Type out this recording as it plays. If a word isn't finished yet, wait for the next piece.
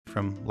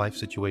from life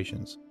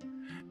situations,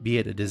 be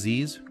it a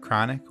disease,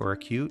 chronic or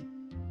acute,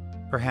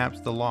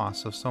 perhaps the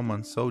loss of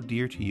someone so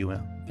dear to you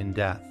in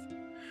death,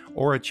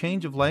 or a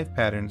change of life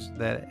patterns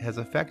that has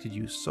affected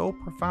you so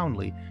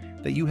profoundly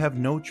that you have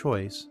no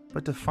choice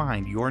but to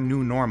find your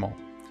new normal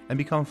and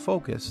become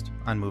focused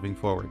on moving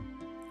forward.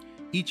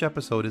 Each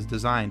episode is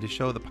designed to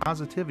show the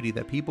positivity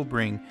that people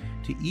bring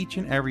to each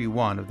and every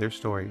one of their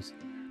stories,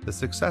 the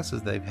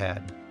successes they've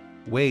had,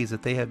 ways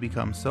that they have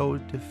become so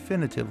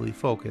definitively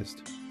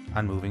focused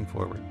on moving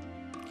forward.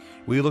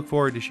 We look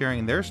forward to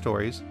sharing their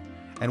stories,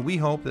 and we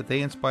hope that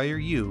they inspire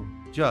you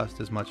just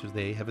as much as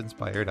they have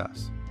inspired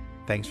us.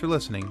 Thanks for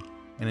listening,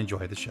 and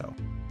enjoy the show.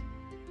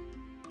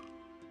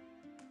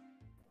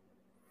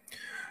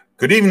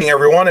 Good evening,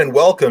 everyone, and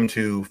welcome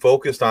to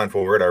Focused on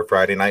Forward, our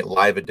Friday night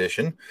live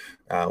edition.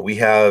 We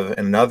have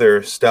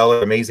another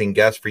stellar, amazing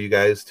guest for you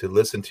guys to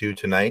listen to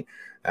tonight.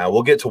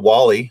 We'll get to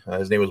Wally.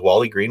 His name is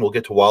Wally Green. We'll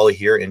get to Wally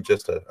here in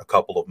just a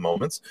couple of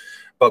moments.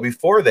 But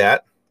before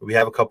that, we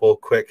have a couple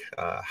of quick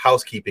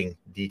housekeeping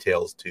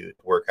details to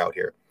work out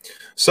here.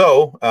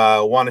 So I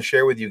want to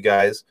share with you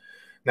guys.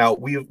 Now,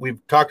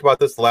 we've talked about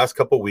this the last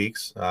couple of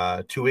weeks.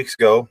 2 weeks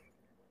ago,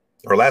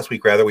 or last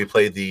week rather, we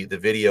played the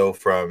video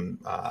from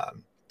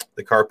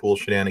the Carpool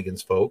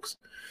Shenanigans folks.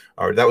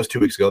 Or that was 2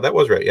 weeks ago. That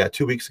was right. Yeah,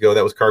 2 weeks ago,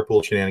 that was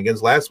Carpool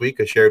Shenanigans. Last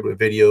week, I shared a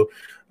video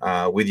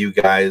with you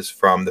guys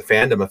from the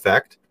Fandom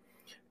Effect.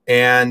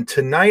 And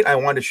tonight, I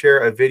want to share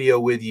a video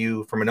with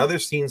you from another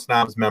Scene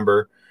Snobs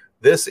member.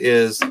 This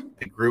is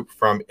the group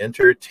from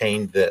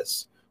Entertain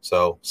This.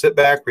 So sit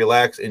back,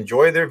 relax,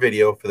 enjoy their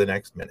video for the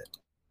next minute.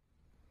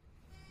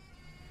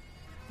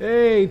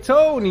 Hey,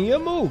 Tony,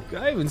 Amook,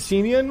 I haven't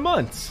seen you in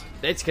months.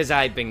 That's because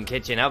I've been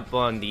catching up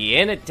on the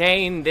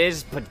Entertain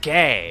This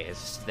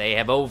podcast. They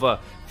have over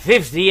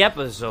 50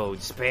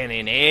 episodes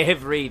spanning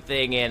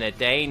everything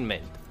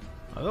entertainment.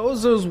 Are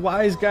those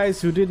wise guys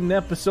who did an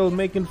episode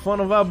making fun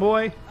of our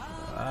boy?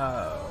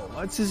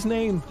 What's his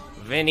name?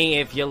 Vinny,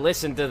 if you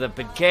listen to the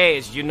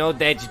podcast, you know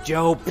that's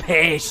Joe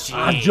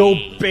Pesci. Joe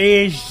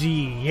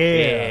Pesci,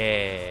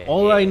 yeah.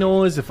 All I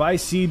know is if I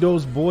see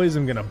those boys,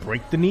 I'm gonna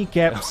break the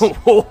kneecaps.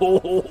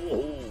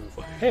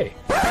 Hey,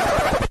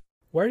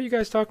 why are you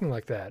guys talking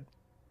like that?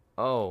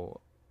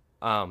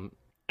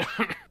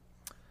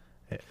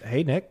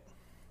 Hey, Nick.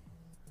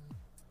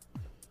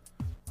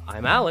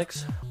 I'm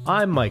Alex.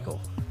 I'm Michael.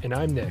 And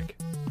I'm Nick.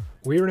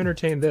 We're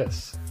Entertain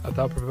This, a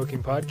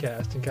thought-provoking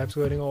podcast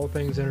encapsulating all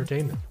things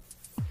entertainment.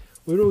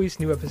 We release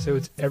new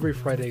episodes every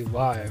Friday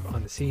live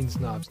on the Scene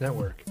Snobs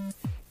Network.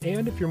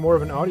 And if you're more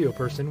of an audio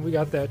person, we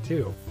got that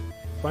too.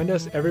 Find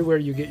us everywhere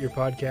you get your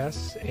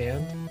podcasts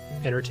and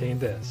entertain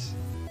this.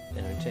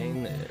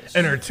 Entertain This.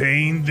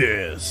 Entertain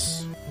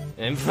This.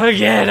 And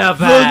forget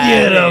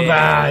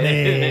about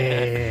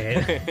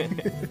it.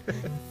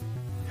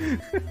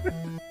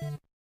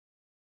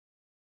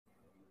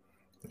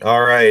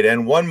 All right,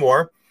 and one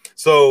more.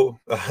 So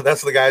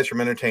that's the guys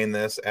from Entertain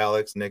This,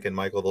 Alex, Nick, and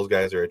Michael. Those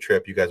guys are a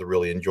trip. You guys will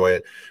really enjoy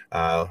it.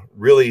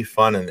 Really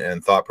fun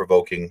and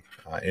thought-provoking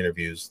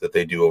interviews that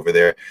they do over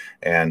there,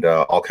 and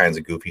all kinds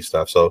of goofy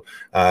stuff. So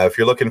if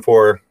you're looking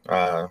for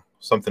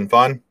something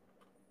fun,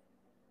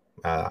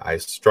 I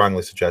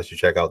strongly suggest you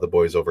check out the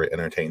boys over at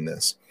Entertain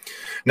This.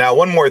 Now,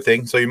 one more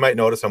thing. So you might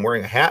notice I'm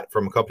wearing a hat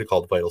from a company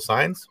called Vital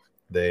Signs.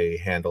 They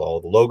handle all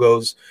the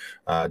logos,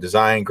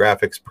 design,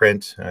 graphics,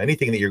 print,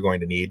 anything that you're going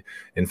to need.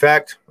 In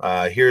fact,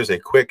 here's a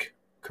quick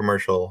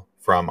commercial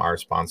from our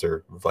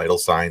sponsor, Vital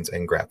Signs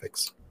and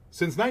Graphics.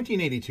 Since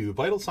 1982,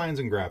 Vital Signs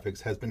and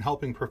Graphics has been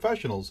helping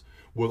professionals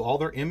with all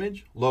their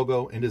image,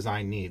 logo, and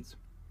design needs.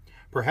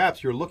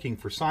 Perhaps you're looking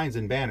for signs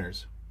and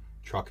banners,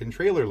 truck and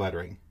trailer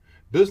lettering,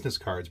 business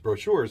cards,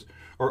 brochures,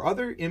 or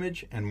other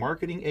image and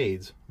marketing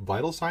aids.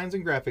 Vital Signs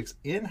and Graphics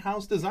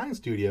in-house design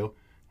studio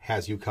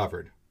has you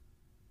covered.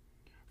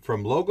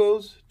 From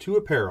logos to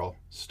apparel,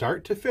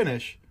 start to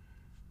finish,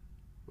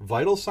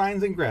 Vital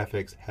Signs and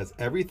Graphics has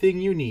everything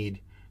you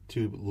need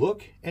to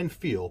look and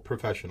feel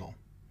professional.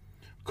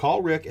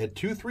 Call Rick at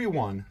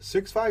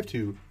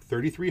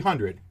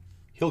 231-652-3300.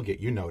 He'll get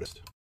you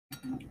noticed.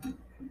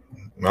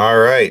 All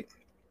right.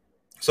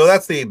 So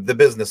that's the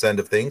business end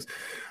of things.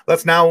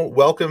 Let's now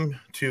welcome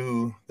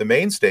to the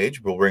main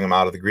stage. We'll bring him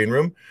out of the green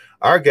room.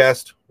 Our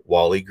guest,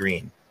 Wally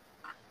Green.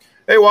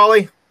 Hey,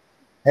 Wally.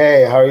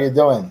 Hey, how are you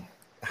doing?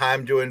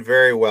 I'm doing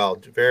very well,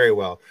 very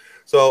well.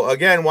 So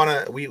again,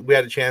 we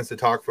had a chance to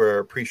talk for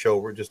a pre-show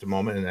for just a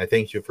moment, and I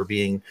thank you for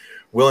being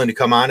willing to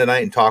come on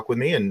tonight and talk with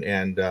me.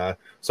 And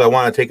so I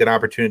want to take an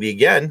opportunity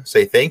again,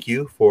 say thank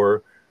you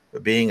for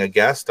being a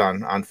guest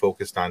on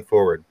Focused on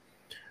Forward.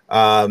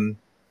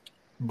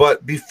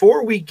 But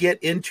before we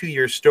get into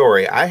your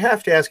story, I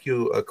have to ask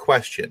you a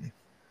question.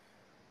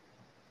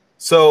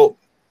 So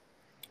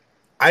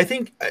I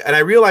think, and I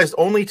realized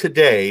only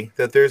today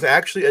that there's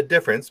actually a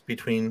difference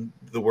between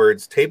the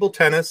words table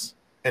tennis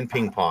and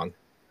ping pong.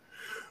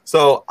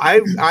 So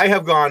I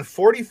have gone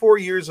 44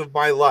 years of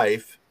my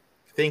life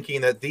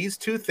thinking that these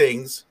two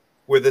things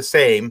were the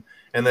same,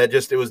 and that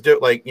just it was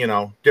like, you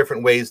know,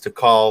 different ways to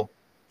call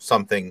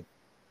something,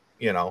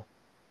 you know,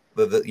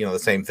 the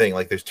same thing.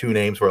 Like there's two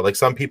names where like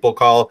some people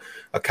call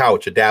a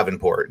couch a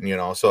Davenport,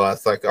 so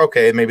that's like,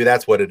 okay, maybe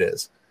that's what it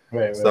is.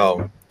 Right.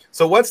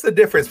 So what's the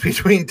difference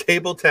between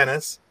table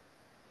tennis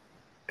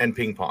and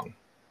ping pong?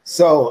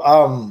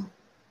 So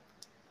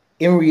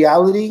in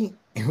reality,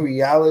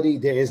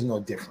 there is no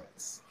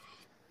difference.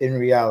 In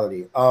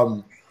reality,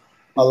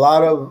 a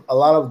lot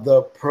of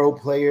the pro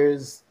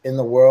players in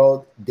the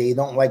world, they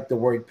don't like the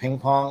word ping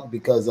pong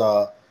because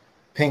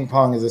ping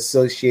pong is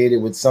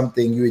associated with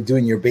something you would do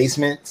in your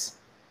basement,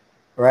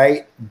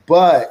 right?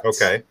 But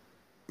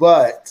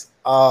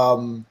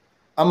I'm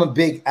a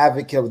big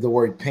advocate of the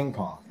word ping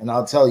pong, and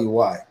I'll tell you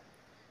why.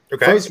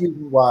 Okay. First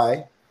reason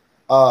why,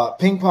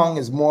 ping pong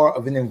is more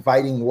of an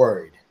inviting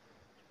word.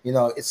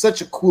 It's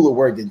such a cooler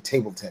word than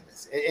table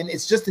tennis, and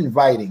it's just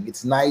inviting.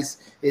 It's nice.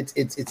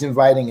 It's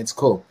inviting. It's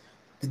cool.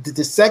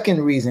 The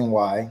second reason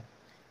why,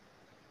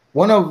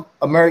 one of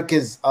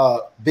America's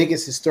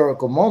biggest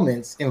historical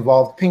moments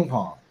involved ping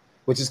pong,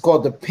 which is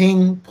called the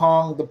ping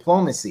pong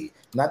diplomacy.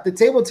 Not the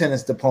table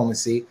tennis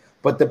diplomacy,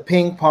 but the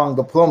ping pong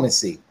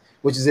diplomacy,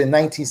 which is in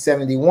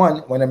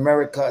 1971 when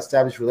America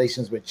established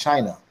relations with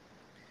China.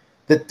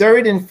 The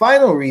third and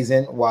final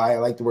reason why I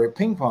like the word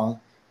ping pong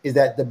is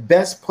that the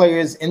best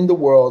players in the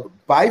world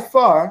by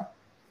far,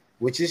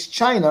 which is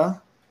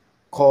China,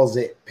 calls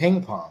it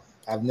ping pong.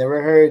 I've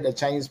never heard a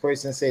Chinese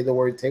person say the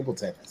word table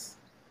tennis.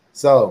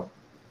 So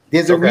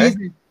there's a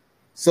reason.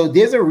 So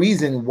there's a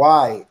reason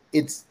why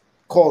it's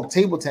called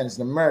table tennis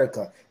in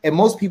America. And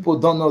most people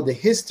don't know the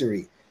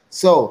history.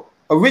 So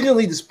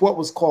originally the sport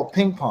was called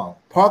ping pong.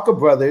 Parker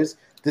Brothers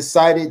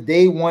decided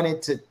they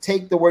wanted to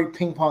take the word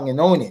ping pong and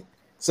own it.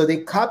 So they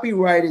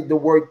copyrighted the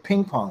word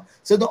ping pong.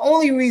 So the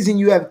only reason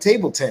you have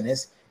table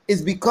tennis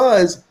is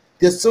because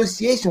the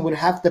association would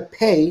have to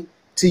pay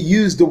to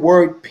use the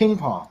word ping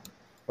pong,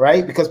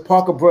 right? Because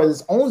Parker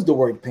Brothers owns the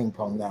word ping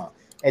pong now.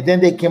 And then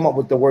they came up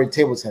with the word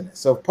table tennis.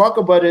 So if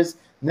Parker Brothers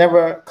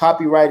never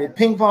copyrighted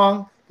ping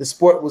pong, the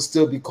sport will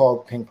still be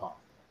called ping pong.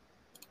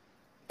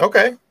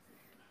 Okay.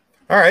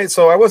 All right.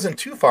 So I wasn't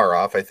too far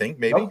off, I think,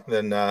 maybe. Nope.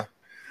 Then I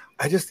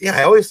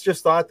always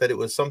just thought that it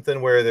was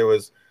something where there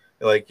was,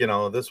 like,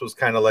 this was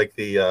kind of like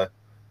the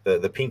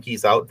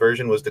Pinkies Out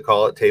version was to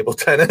call it table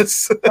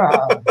tennis.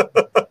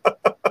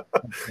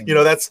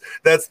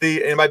 That's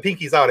the, and by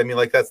Pinkies Out, I mean,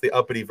 like, that's the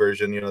uppity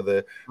version,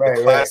 the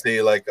classy,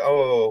 right. Like,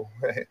 oh,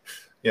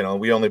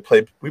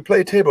 we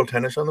play table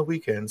tennis on the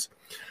weekends.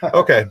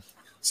 Okay.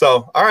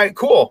 So, all right,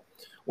 cool.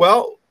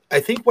 Well, I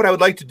think what I would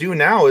like to do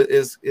now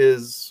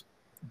is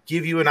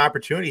give you an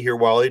opportunity here,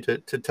 Wally, to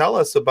tell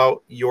us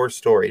about your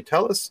story.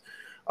 Tell us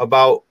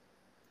about,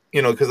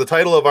 because the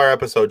title of our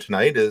episode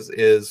tonight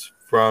is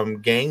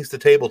From Gangs to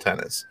Table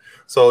Tennis.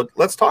 So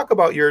let's talk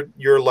about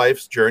your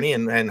life's journey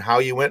and how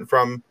you went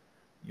from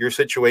your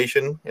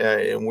situation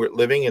and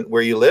living and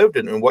where you lived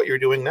and what you're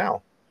doing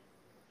now.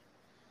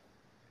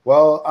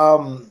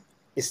 Well,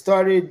 it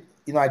started,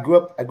 I grew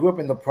up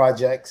in the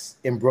projects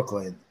in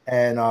Brooklyn,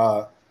 and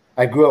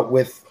I grew up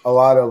with a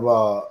lot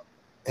of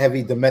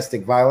heavy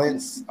domestic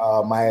violence.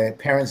 My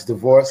parents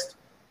divorced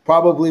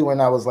probably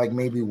when I was like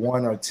maybe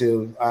 1 or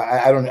 2.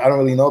 I don't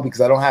really know because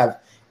I don't have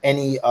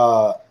any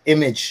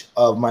image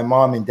of my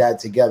mom and dad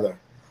together.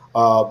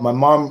 My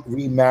mom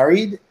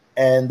remarried,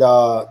 and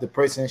the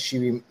person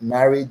she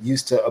remarried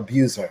used to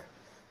abuse her.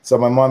 So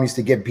my mom used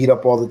to get beat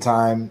up all the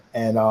time,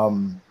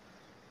 and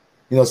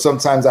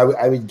sometimes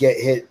I would get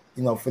hit,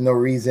 for no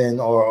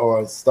reason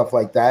or stuff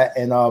like that.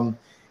 And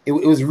it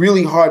was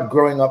really hard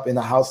growing up in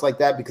a house like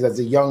that because as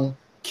a young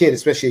kid,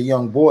 especially a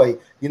young boy,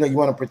 you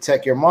want to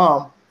protect your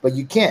mom, but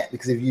you can't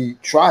because if you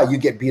try, you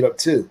get beat up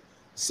too.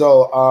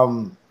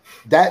 So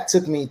that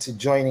took me to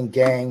joining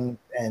gangs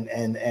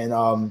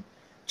and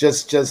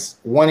just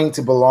wanting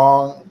to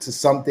belong to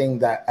something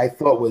that I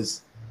thought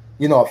was,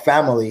 a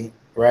family,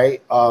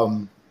 right?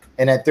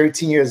 And at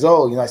 13 years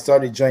old, I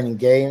started joining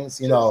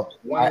gangs.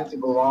 Wanting to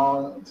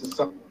belong to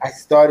something. I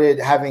started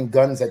having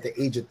guns at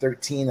the age of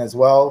 13 as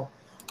well.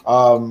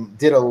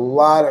 Did a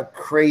lot of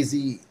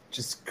crazy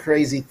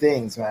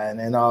things, man.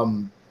 And I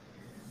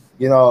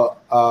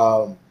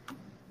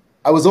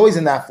was always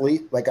an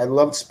athlete. Like, I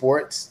loved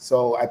sports,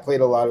 so I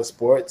played a lot of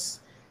sports,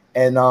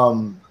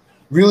 and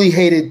really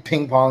hated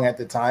ping pong at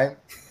the time.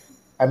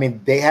 I mean,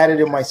 they had it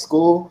in my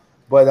school,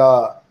 but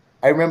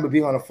I remember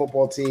being on a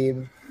football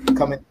team,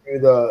 coming through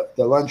the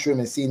lunchroom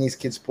and seeing these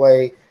kids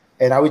play,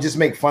 and I would just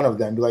make fun of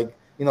them, be like,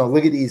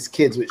 look at these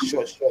kids with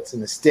short shorts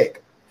and a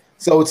stick.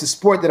 So it's a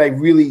sport that I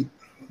really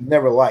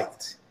never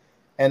liked.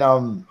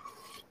 And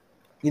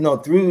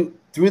through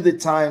the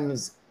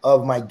times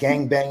of my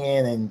gang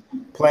banging and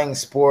playing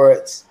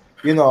sports,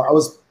 I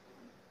was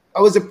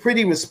a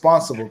pretty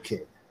responsible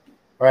kid,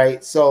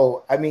 right?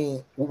 So I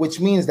mean, which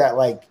means that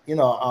like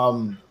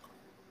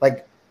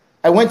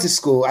I went to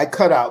school, I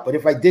cut out, but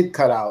if I did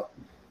cut out,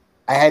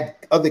 I had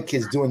other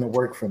kids doing the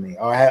work for me,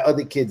 or I had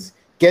other kids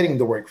getting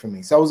the work for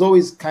me. So I was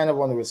always kind of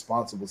on the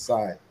responsible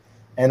side.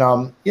 And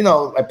I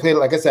played,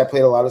 like I said, I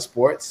played a lot of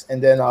sports,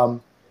 and then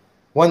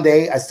one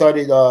day I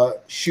started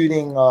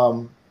shooting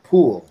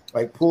pool.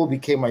 Like, pool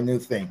became my new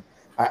thing.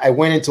 I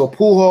went into a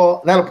pool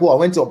hall, not a pool. I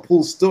went to a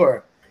pool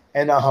store,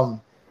 and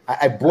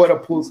I bought a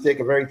pool stick,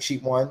 a very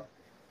cheap one.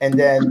 And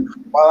then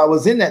while I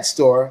was in that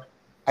store,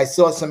 I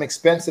saw some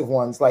expensive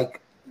ones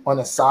like on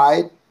the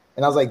side,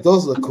 and I was like,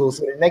 those look cool.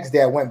 So the next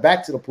day I went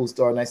back to the pool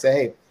store and I said,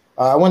 hey,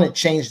 I want to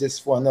change this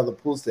for another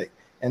pool stick.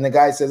 And the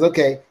guy says,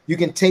 okay, you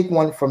can take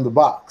one from the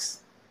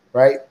box,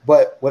 right?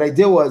 But what I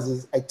did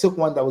was I took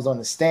one that was on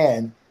the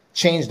stand,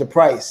 changed the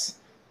price,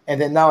 and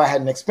then now I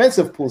had an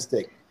expensive pool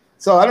stick.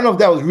 So I don't know if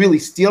that was really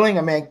stealing.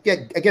 I mean,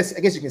 I guess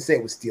you can say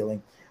it was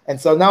stealing. And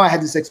so now I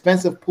had this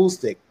expensive pool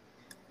stick,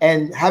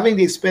 and having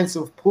the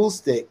expensive pool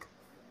stick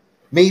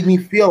made me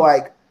feel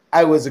like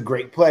I was a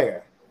great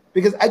player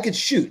because I could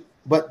shoot,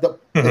 but the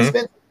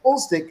expensive pool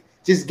stick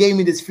just gave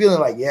me this feeling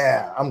like,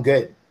 yeah, I'm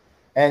good.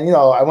 And, you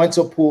know, I went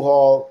to a pool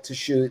hall to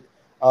shoot,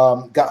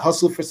 got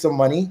hustled for some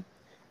money,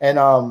 and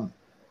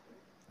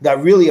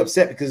got really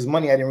upset because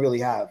money I didn't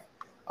really have.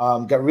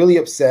 Got really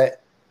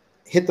upset,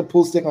 hit the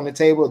pool stick on the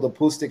table. The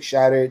pool stick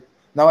shattered.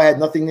 Now I had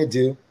nothing to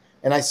do.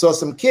 And I saw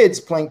some kids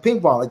playing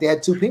ping pong. Like they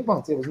had 2 ping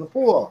pong tables in the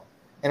pool hall.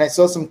 And I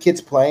saw some kids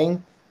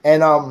playing.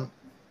 And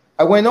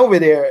I went over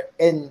there,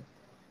 and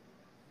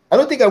I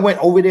don't think I went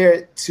over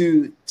there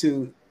to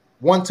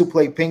want to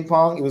play ping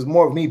pong. It was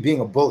more of me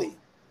being a bully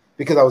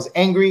because I was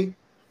angry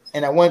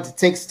and I wanted to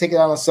take it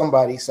out on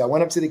somebody. So I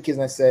went up to the kids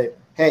and I said,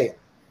 hey,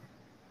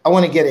 I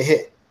want to get a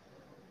hit.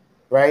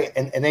 Right.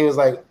 And they was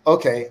like,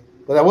 okay.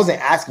 But I wasn't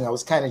asking. I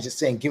was kind of just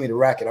saying, give me the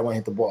racket. I want to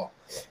hit the ball.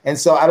 And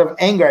so out of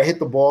anger, I hit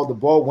the ball. The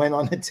ball went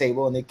on the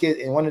table,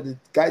 and one of the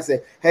guys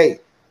said, hey,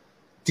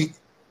 do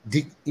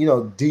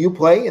you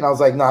play? And I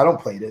was like, no, I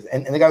don't play this.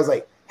 And the guy was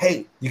like,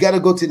 hey, you got to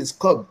go to this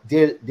club.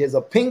 There's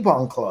a ping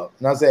pong club.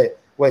 And I said,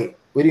 wait,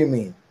 what do you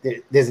mean?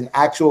 There's an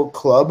actual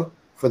club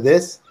for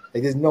this?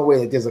 Like, there's no way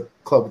that there's a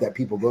club that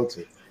people go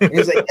to. And he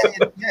was like,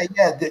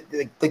 yeah.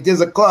 Like,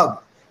 there's a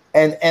club.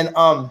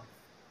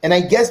 And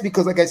I guess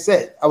because, like I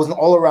said, I was an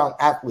all-around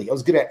athlete. I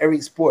was good at every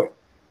sport.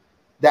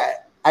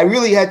 That I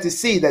really had to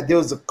see that there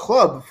was a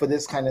club for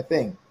this kind of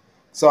thing.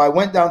 So I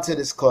went down to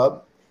this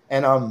club,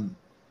 and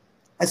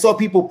I saw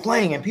people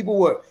playing, and people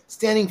were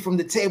standing from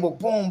the table,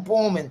 boom,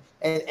 boom,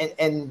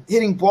 and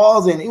hitting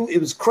balls, and it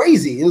was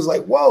crazy. It was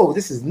like, whoa,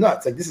 this is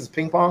nuts. Like, this is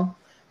ping pong.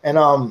 And,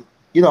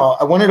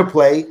 I wanted to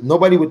play.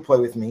 Nobody would play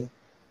with me.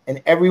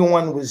 And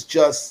everyone was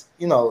just,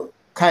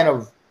 kind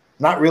of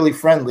not really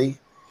friendly.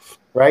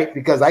 Right?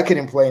 Because I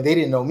couldn't play and they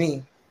didn't know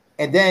me.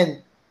 And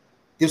then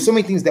there's so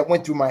many things that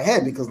went through my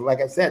head because,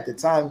 like I said, at the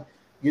time,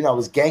 I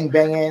was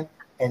gangbanging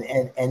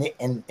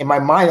and in my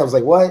mind, I was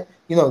like, what?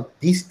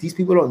 These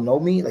people don't know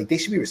me. Like, they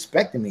should be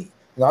respecting me.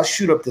 I'll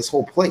shoot up this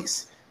whole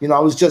place. I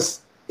was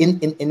just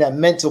in that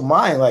mental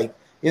mind, like,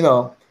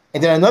 and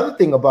then another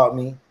thing about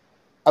me,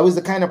 I was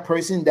the kind of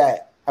person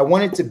that I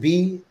wanted to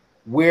be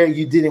where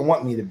you didn't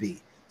want me to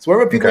be. So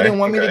wherever people didn't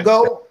want me to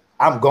go,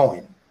 I'm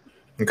going.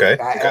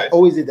 I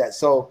always did that.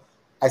 So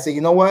I said,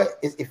 you know what?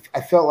 If I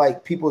felt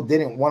like people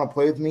didn't want to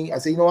play with me, I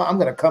said, you know what? I'm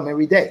going to come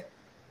every day,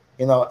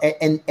 and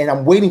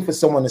I'm waiting for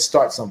someone to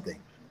start something.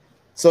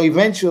 So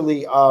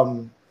eventually,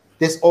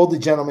 this older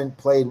gentleman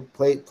played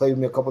with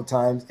me a couple of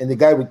times, and the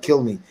guy would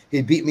kill me.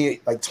 He'd beat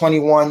me like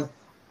 21-11,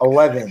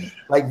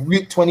 like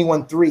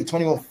 21-3,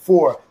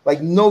 21-4,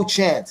 like no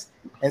chance.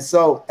 And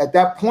so at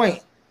that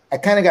point, I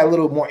kind of got a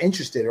little more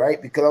interested, right?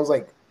 Because I was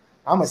like,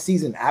 I'm a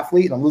seasoned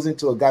athlete, and I'm losing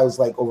to a guy who's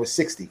like over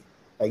 60.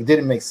 Like, it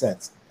didn't make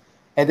sense.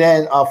 And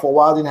then for a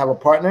while, I didn't have a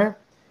partner.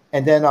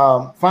 And then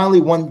finally,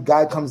 one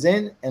guy comes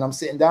in, and I'm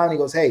sitting down. And he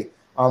goes, hey,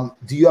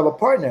 do you have a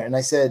partner? And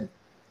I said,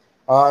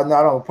 no, I don't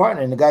have a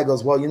partner. And the guy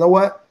goes, well, you know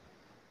what?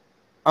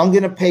 I'm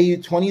going to pay you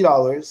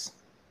 $20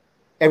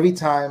 every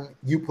time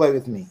you play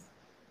with me.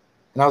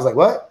 And I was like,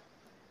 what?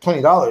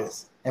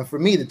 $20? And for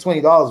me, the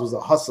 $20 was a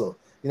hustle.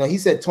 He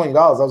said $20.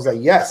 I was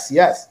like, yes.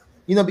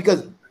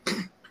 Because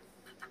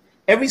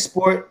every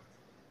sport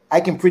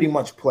I can pretty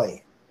much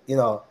play.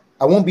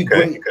 I won't be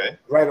great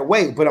right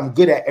away, but I'm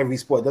good at every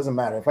sport. It doesn't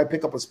matter. If I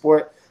pick up a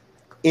sport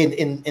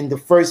in the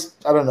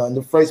first, in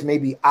the first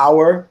maybe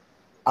hour,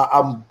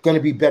 I'm going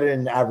to be better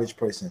than the average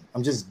person.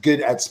 I'm just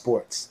good at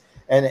sports.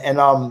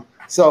 And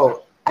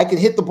so I can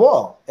hit the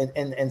ball.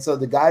 And so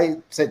the guy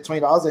said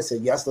 $20. I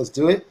said, yes, let's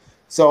do it.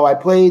 So I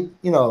played,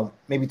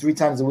 maybe 3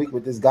 times a week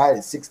with this guy at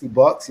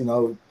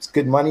 $60. It's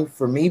good money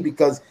for me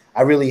because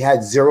I really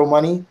had zero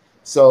money.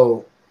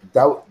 So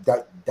that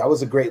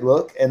was a great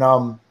look.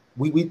 And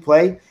we'd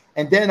play.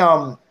 And then,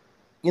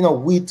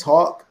 we'd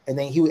talk, and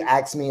then he would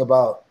ask me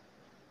about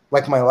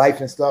like my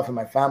life and stuff and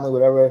my family,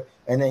 whatever.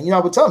 And then, I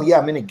would tell him, yeah,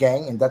 I'm in a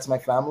gang and that's my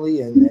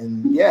family.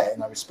 And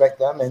I respect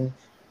them.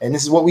 And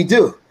this is what we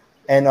do.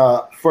 And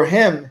for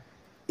him,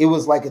 it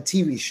was like a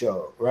TV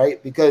show,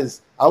 right?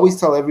 Because I always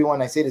tell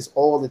everyone, I say this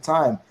all the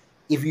time.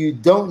 If you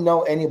don't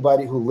know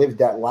anybody who lived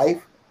that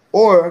life,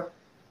 or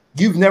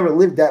you've never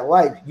lived that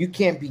life, you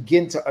can't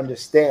begin to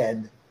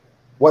understand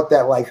what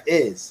that life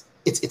is.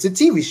 It's a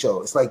TV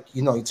show. It's like,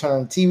 you turn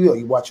on TV or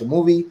you watch a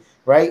movie,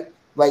 right?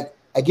 Like,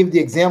 I give the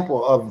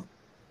example of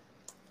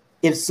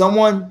if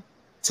someone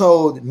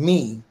told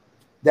me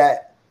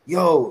that,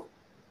 yo,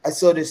 I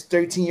saw this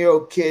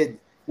 13-year-old kid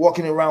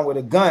walking around with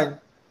a gun,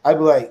 I'd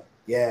be like,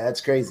 yeah,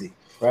 that's crazy,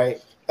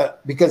 right?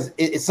 Because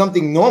it's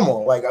something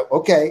normal. Like,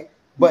 okay,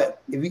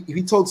 but if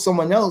he told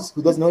someone else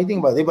who doesn't know anything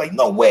about it, they'd be like,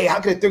 no way, how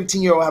could a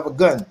 13-year-old have a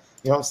gun?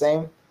 You know what I'm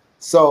saying?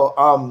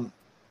 So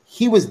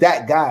he was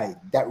that guy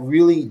that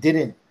really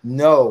didn't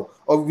know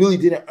or really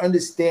didn't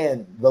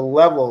understand the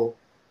level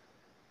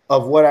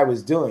of what I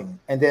was doing.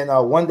 And then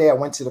one day I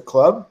went to the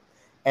club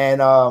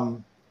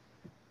and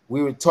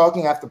we were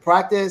talking after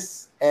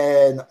practice,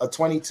 and a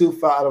 22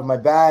 fell out of my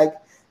bag,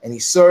 and he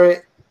saw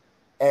it,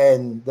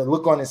 and the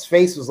look on his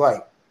face was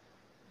like,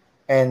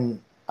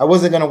 and I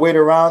wasn't going to wait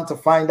around to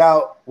find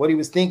out what he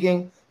was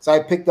thinking. So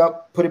I picked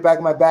up, put it back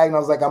in my bag, and I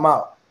was like, I'm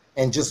out,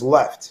 and just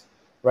left,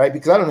 right?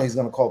 Because I don't know he's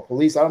going to call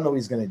police. I don't know what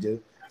he's going to do.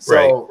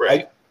 So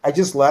Right. I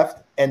just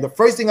left, and the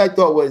first thing I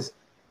thought was,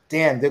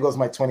 damn, there goes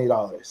my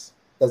 $20.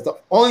 That's the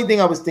only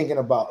thing I was thinking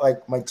about.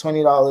 Like, my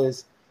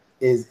 $20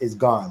 is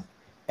gone.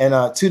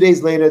 And 2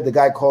 days later, the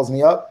guy calls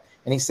me up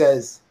and he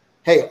says,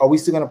 hey, are we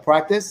still going to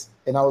practice?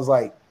 And I was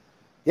like,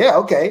 yeah,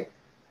 okay.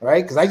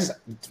 Right. Because I just,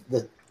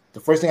 the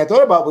first thing I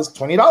thought about was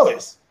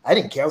 $20. I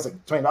didn't care. I was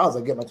like, $20, I'll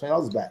get my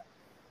 $20 back.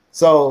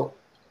 So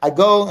I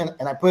go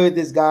and I play with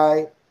this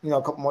guy, you know,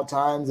 a couple more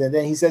times. And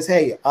then he says,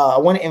 hey, I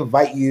want to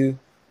invite you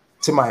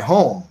to my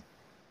home.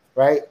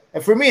 Right.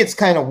 And for me, it's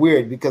kind of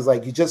weird because,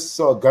 like, you just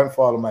saw a gun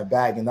fall out of my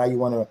bag and now you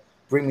want to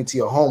bring me to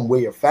your home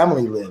where your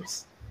family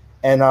lives.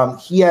 And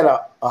he had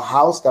a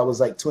house that was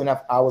like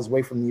 2.5 hours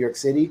away from New York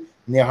City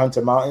near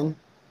Hunter Mountain.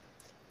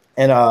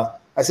 And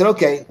I said,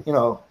 okay, you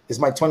know, it's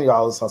my $20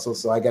 hustle,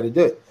 so I got to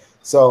do it.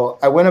 So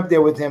I went up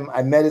there with him.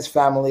 I met his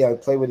family. I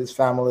played with his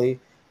family.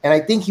 And I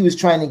think he was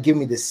trying to give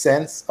me the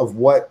sense of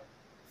what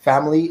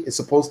family is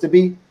supposed to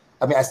be.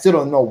 I mean, I still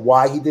don't know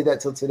why he did that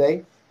till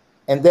today.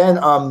 And then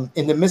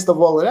in the midst of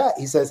all of that,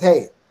 he says,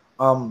 hey,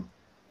 I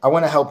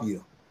want to help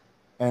you.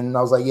 And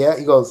I was like, yeah.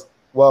 He goes,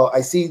 well,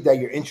 I see that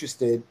you're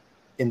interested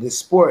in this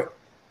sport.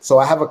 So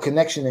I have a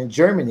connection in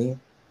Germany,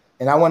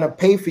 and I want to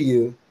pay for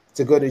you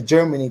to go to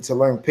Germany to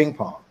learn ping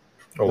pong.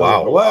 Oh,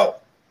 wow.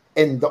 Well,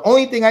 and the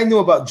only thing I knew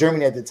about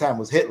Germany at the time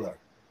was Hitler.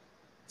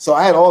 So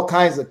I had all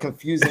kinds of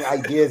confusing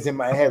ideas in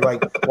my head.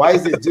 Like, why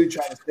is this dude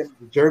trying to send me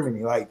to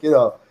Germany? Like, you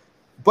know,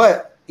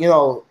 but, you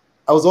know,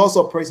 I was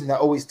also a person that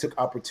always took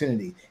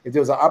opportunity. If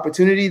there was an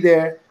opportunity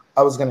there,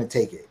 I was going to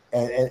take it.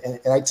 And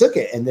I took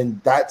it. And then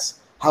that's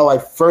how I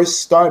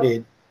first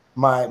started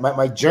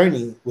my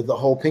journey with the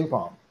whole ping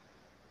pong.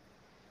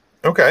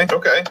 Okay.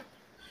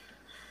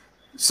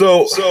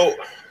 So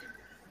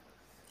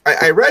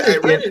I read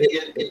it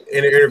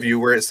in an interview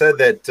where it said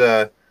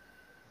that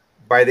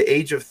by the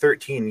age of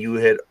 13, you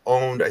had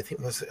owned, I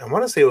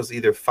want to say it was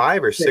either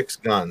 5 or 6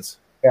 guns.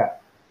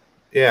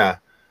 Yeah.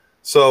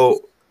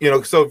 So, you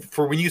know, so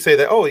for when you say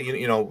that, oh,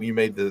 you know, you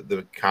made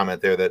the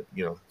comment there that,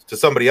 you know, to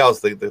somebody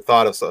else, the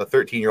thought of a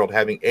 13-year-old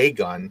having a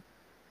gun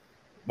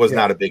was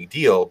not a big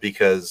deal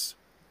because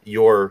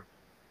your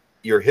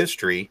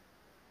history,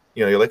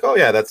 you know, you're like, oh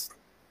yeah, that's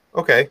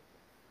okay.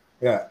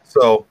 Yeah.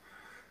 So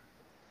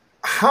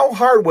how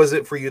hard was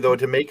it for you though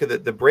to make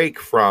the break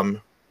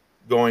from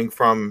going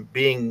from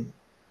being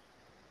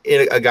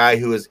a guy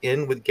who is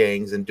in with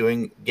gangs and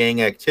doing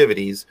gang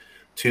activities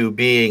to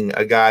being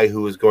a guy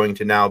who is going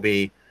to now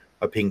be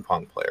a ping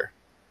pong player?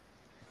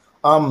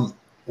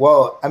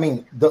 Well, I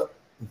mean,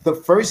 the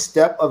first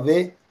step of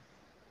it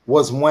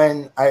was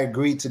when I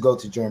agreed to go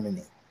to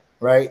Germany,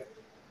 right?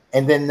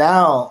 And then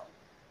now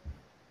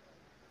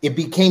it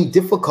became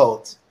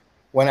difficult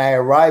when I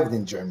arrived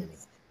in Germany.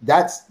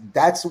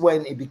 That's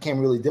when it became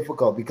really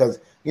difficult because,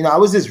 you know, I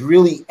was this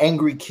really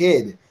angry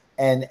kid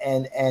and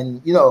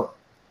you know,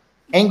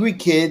 angry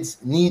kids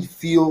need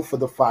fuel for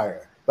the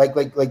fire. Like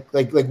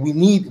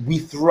we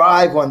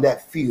thrive on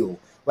that fuel.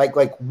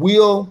 Like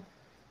we'll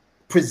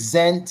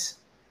present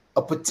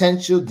a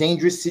potential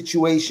dangerous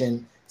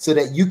situation so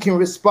that you can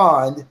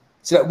respond,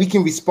 so that we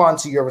can respond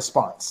to your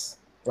response,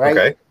 right?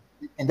 Okay.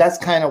 And that's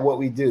kind of what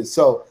we do.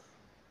 So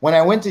when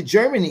I went to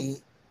Germany,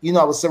 you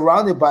know, I was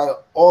surrounded by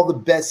all the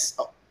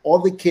best, all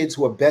the kids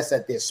who are best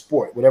at their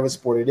sport, whatever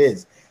sport it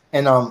is.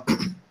 And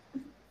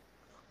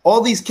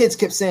all these kids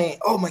kept saying,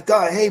 oh my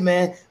God, hey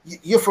man,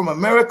 you're from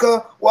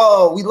America?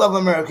 Whoa, we love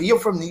America. You're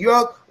from New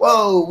York?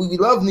 Whoa, we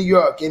love New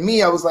York. And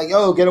me, I was like,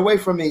 oh, get away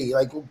from me.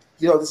 Like,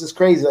 you know, this is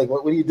crazy. Like,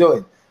 what are you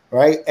doing?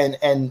 Right.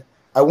 And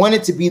I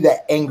wanted to be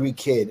that angry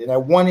kid, and I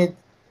wanted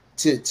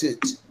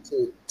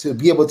to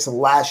be able to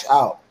lash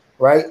out.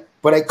 Right.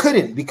 But I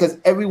couldn't because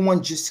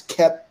everyone just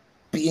kept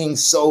being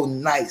so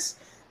nice.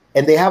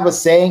 And they have a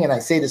saying, and I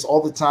say this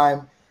all the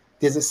time.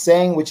 There's a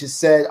saying which is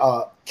said,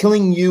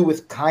 killing you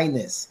with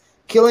kindness.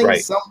 Killing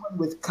someone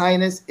with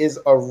kindness is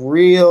a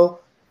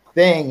real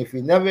thing. If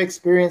you never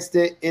experienced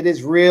it, it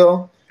is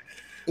real.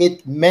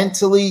 It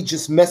mentally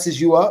just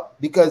messes you up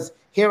because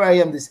here I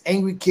am, this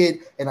angry kid,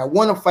 and I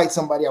want to fight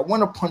somebody. I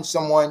want to punch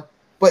someone,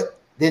 but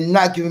they're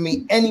not giving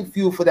me any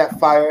fuel for that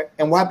fire.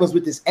 And what happens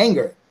with this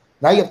anger?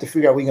 Now you have to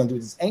figure out what you're going to do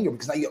with this anger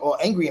because now you're all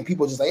angry and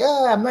people are just like,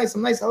 I'm nice.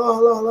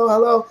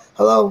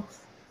 Hello.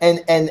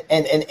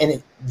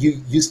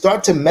 You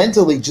start to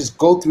mentally just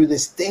go through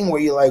this thing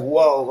where you're like,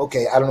 whoa,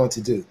 okay, I don't know what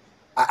to do.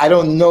 I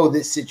don't know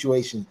this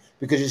situation,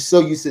 because you're so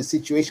used to a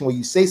situation where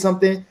you say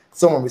something,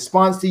 someone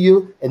responds to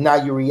you, and now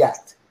you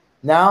react.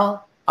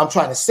 Now I'm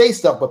trying to say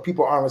stuff, but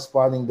people aren't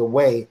responding the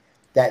way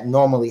that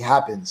normally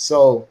happens.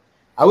 So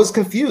I was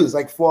confused,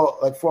 like for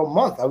a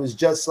month. I was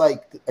just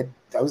like,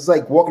 I was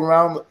like walking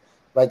around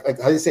like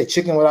how do you say,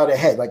 chicken without a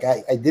head. Like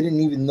I didn't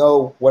even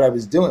know what I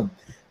was doing.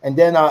 And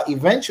then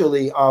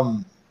eventually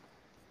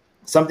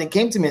something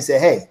came to me and said,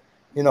 hey,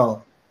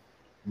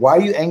 why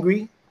are you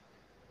angry?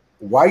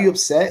 Why are you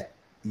upset?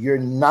 You're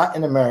not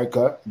in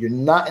America. You're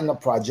not in the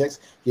projects.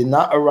 You're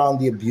not around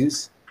the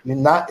abuse. You're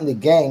not in the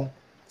gang.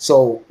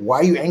 So why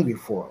are you angry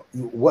for?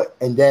 What?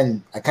 And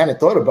then I kind of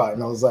thought about it,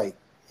 and I was like,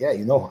 yeah,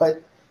 you know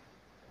what?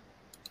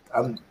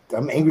 I'm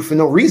angry for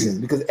no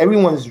reason, because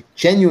everyone's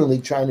genuinely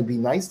trying to be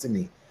nice to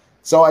me.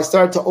 So I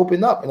started to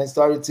open up, and I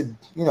started to,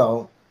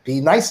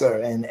 be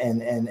nicer and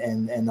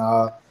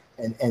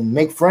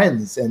make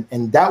friends.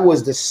 And that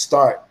was the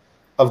start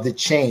of the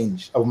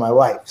change of my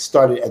life.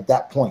 Started at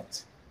that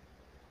point.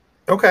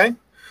 Okay.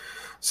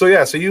 So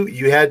yeah, so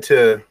you had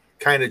to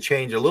kind of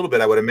change a little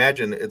bit. I would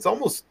imagine it's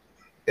almost,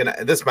 and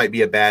this might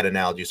be a bad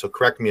analogy, so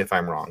correct me if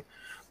I'm wrong,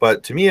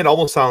 but to me it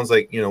almost sounds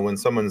like, when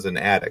someone's an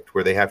addict,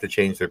 where they have to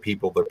change their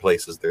people, their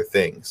places, their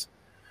things.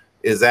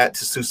 Is that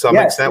to some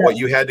extent what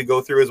you had to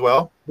go through as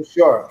well? For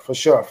sure.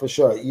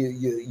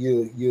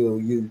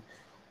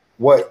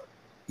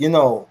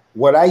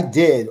 What I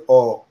did,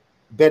 or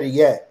better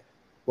yet,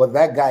 what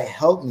that guy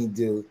helped me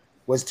do,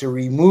 was to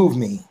remove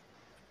me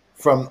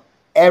from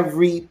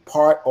every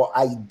part or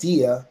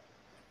idea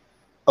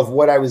of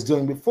what I was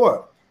doing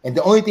before. And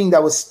the only thing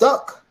that was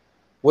stuck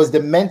was the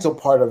mental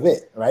part of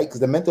it, right? Because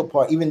the mental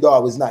part, even though I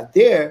was not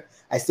there,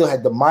 I still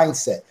had the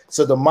mindset.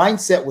 So the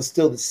mindset was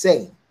still the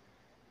same,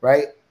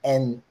 right?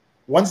 And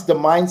once the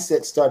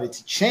mindset started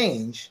to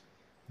change,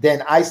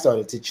 then I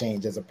started to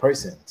change as a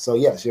person. So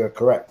yes, you're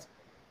correct.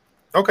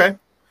 Okay,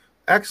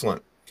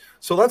 excellent.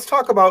 So let's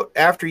talk about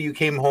after you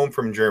came home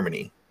from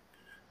Germany.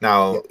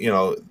 Now,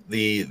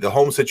 the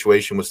home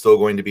situation was still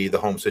going to be the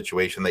home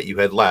situation that you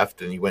had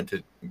left and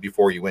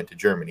before you went to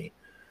Germany.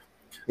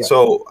 Yeah.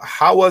 So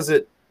how was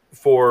it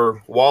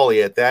for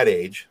Wally at that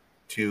age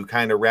to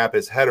kind of wrap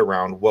his head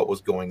around what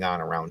was going on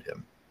around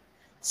him?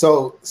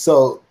 So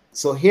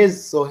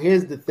here's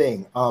the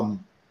thing.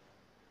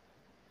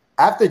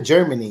 After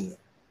Germany,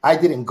 I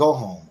didn't go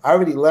home. I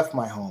already left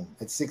my home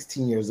at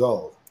 16 years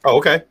old. Oh,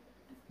 okay.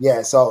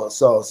 Yeah. So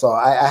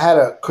I had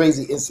a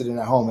crazy incident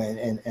at home,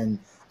 and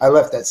I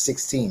left at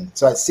 16.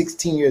 So at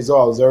 16 years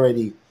old, I was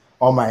already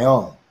on my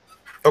own.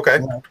 Okay.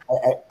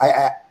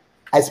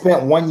 I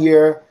spent 1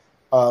 year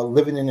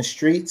living in the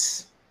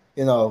streets,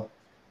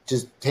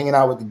 just hanging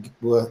out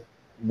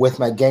with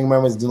my gang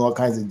members, doing all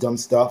kinds of dumb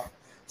stuff.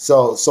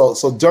 So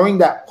during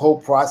that whole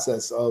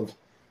process of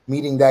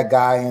meeting that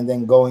guy and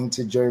then going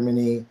to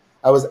Germany,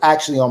 I was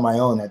actually on my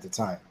own at the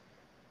time.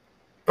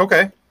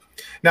 Okay.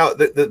 Now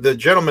the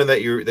gentleman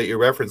that you're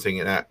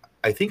referencing, and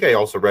I think I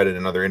also read in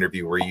another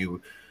interview where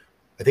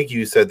I think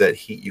you said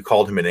that you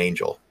called him an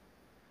angel.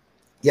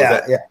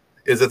 Yeah.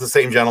 Is it the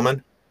same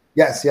gentleman?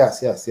 Yes.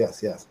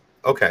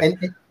 Okay.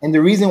 And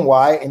the reason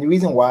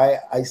why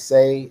I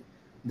say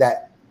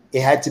that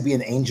it had to be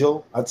an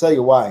angel, I'll tell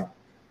you why.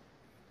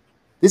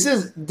 This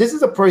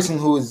is a person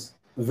who is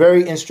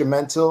very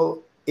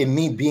instrumental in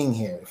me being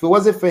here. If it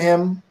wasn't for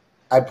him,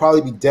 I'd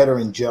probably be dead or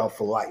in jail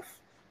for life,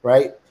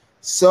 right?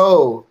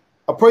 So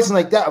a person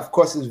like that, of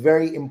course, is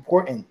very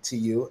important to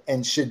you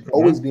and should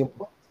always be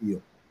important to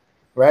you,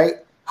 right?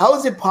 How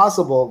is it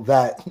possible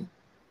that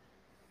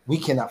we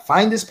cannot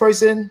find this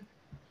person,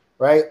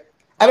 right?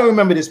 I don't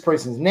remember this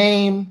person's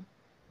name,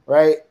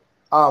 right?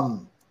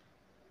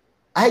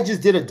 I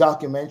just did a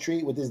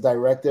documentary with this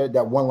director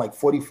that won like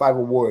 45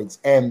 awards,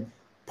 and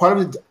part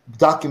of the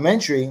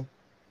documentary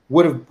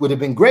would have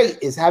been great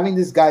is having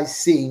this guy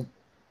see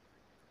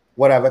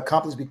what I've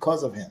accomplished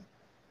because of him.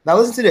 Now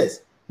listen to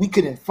this. We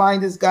couldn't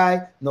find this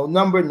guy, no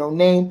number, no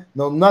name,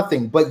 no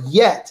nothing, but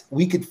yet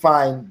we could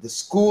find the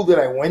school that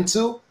I went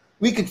to.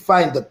 We could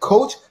find the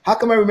coach. How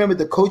come I remember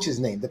the coach's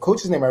name? The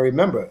coach's name I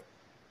remember.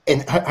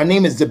 And her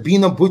name is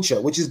Zabina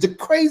Butcher, which is the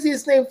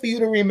craziest name for you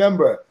to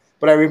remember,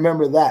 but I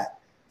remember that.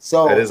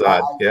 So that is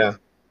odd, yeah.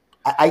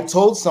 I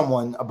told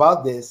someone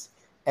about this,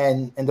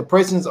 and the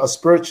person's a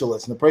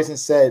spiritualist, and the person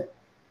said,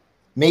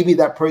 maybe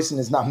that person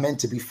is not meant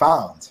to be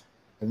found.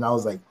 And I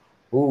was like,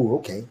 ooh,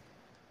 okay.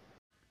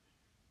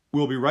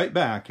 We'll be right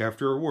back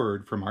after a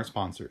word from our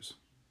sponsors.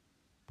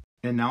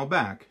 And now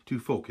back to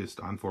Focused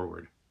on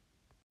Forward.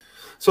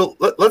 So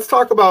let's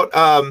talk about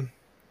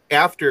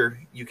after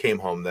you came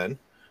home then.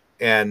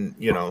 And,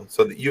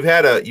 so you've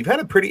had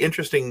a pretty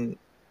interesting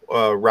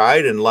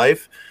ride in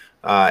life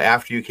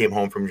after you came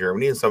home from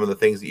Germany, and some of the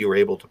things that you were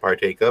able to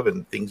partake of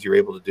and things you were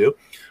able to do.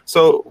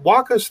 So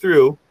walk us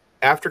through,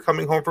 after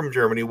coming home from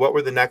Germany, what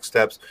were the next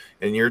steps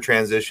in your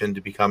transition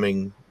to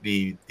becoming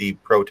the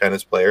pro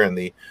tennis player and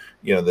the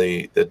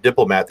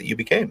diplomat that you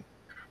became?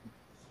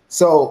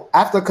 So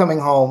after coming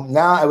home,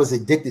 now I was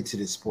addicted to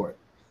this sport.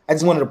 I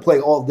just wanted to play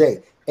all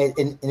day.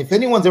 And if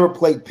anyone's ever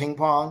played ping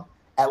pong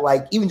at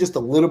like even just a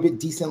little bit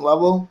decent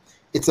level,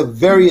 it's a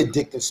very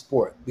addictive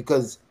sport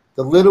because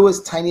the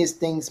littlest,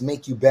 tiniest things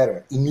make you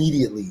better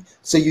immediately.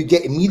 So you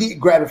get immediate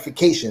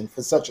gratification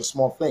for such a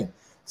small thing.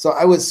 So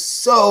I was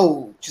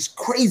so just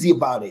crazy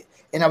about it.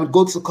 And I would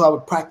go to the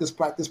club, practice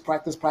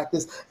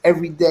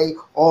every day,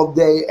 all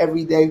day,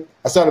 every day.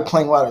 I started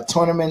playing a lot of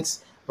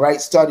tournaments, right?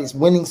 Started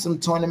winning some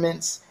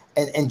tournaments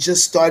and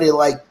just started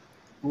like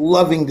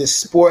loving this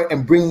sport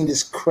and bringing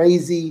this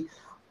crazy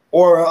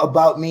aura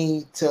about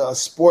me to a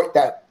sport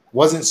that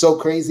wasn't so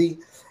crazy.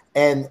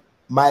 And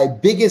my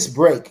biggest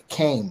break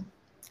came.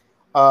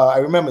 I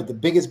remember the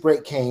biggest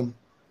break came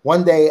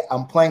one day.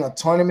 I'm playing a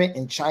tournament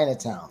in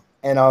Chinatown,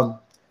 and I'm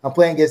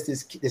playing against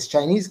this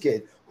Chinese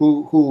kid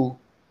who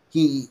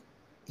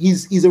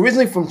he's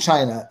originally from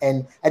China,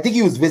 and I think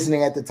he was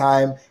visiting at the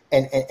time,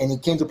 and he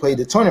came to play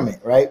the tournament,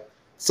 right?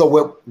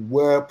 So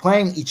we're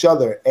playing each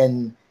other,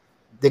 and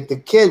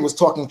the kid was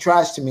talking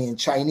trash to me in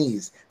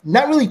Chinese.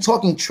 Not really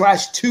talking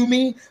trash to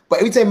me, but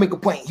every time I make a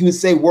point, he would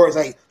say words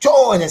like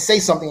 "Joe" and then say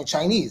something in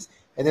Chinese.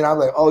 And then I'm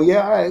like, oh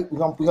yeah, all right,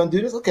 we're gonna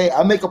do this. Okay,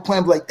 I'll make a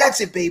plan, be like, that's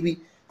it, baby.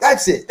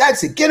 That's it.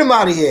 Get him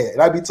out of here.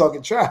 And I'd be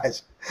talking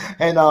trash.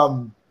 And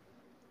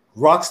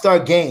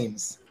Rockstar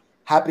Games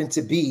happened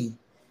to be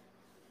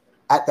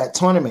at that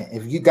tournament.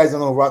 If you guys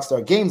don't know what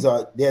Rockstar Games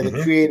are, they're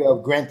the creator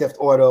of Grand Theft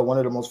Auto, one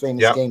of the most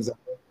famous games ever.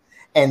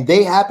 And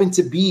they happened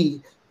to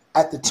be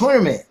at the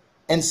tournament.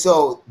 And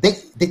so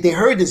they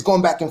heard this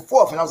going back and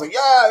forth. And I was like,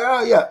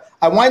 yeah.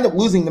 I wind up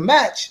losing the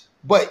match,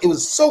 but it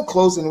was so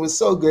close and it was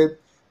so good.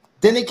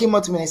 Then they came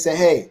up to me and they said,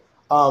 hey,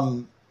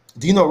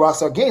 do you know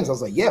Rockstar Games? I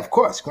was like, yeah, of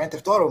course. Grand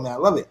Theft Auto, man. I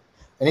love it.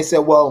 And they said,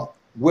 well,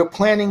 we're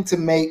planning to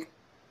make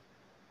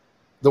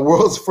the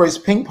world's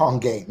first ping pong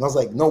game. And I was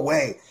like, no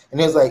way.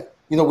 And it was like,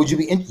 would you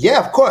be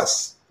yeah, of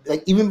course.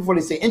 Like, even before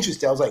they say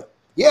interested, I was like,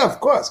 yeah, of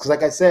course. Because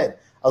like I said,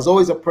 I was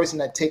always a person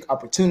that take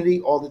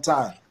opportunity all the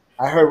time.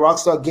 I heard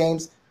Rockstar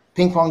Games,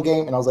 ping pong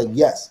game, and I was like,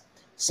 yes.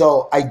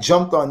 So I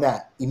jumped on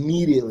that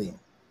immediately.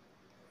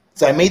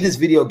 So I made this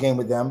video game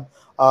with them.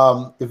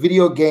 The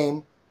video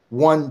game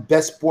won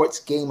Best Sports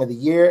Game of the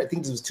Year. I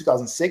think this was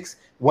 2006.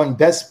 Won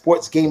Best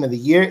Sports Game of the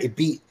Year. It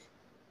beat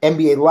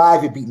NBA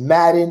Live. It beat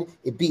Madden.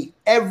 It beat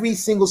every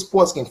single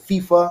sports game.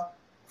 FIFA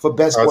for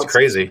Best Sports. That's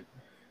crazy. Game.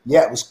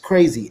 Yeah, it was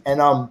crazy.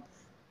 And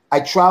I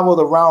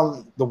traveled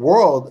around the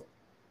world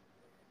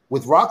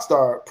with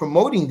Rockstar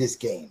promoting this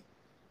game.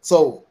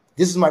 So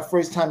this is my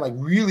first time like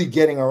really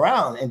getting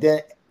around. And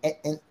then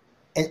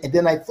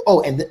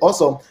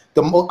also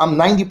I'm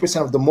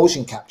 90% of the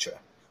motion capture.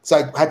 So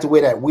I had to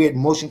wear that weird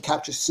motion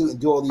capture suit and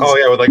do all these. Oh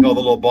yeah, with like all the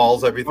little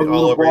balls, everything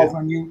all over balls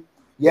on you.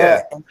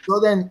 Yeah. And so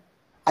then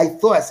I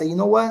said, you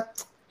know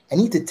what? I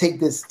need to take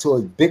this to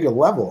a bigger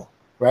level,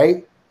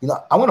 right?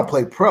 I want to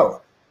play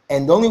pro.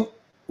 And the only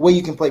way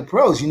you can play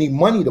pro is you need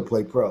money to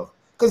play pro.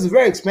 Because it's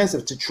very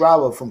expensive to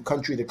travel from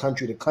country to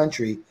country to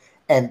country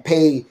and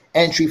pay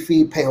entry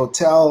fee, pay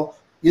hotel.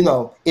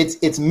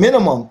 It's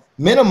minimum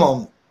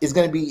is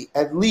going to be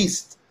at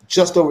least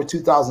just over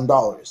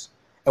 $2,000.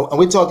 And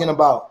we're talking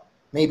about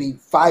maybe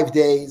 5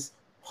 days,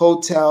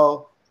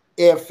 hotel,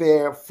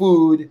 airfare,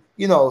 food.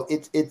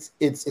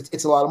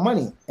 It's a lot of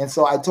money. And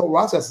so I told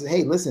Rockstar, I said,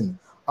 hey, listen,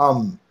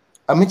 I'm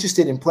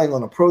interested in playing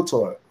on a pro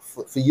tour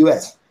for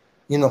US.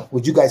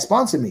 Would you guys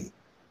sponsor me?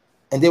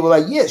 And they were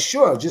like, yeah,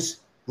 sure.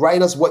 Just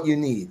write us what you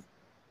need.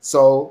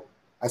 So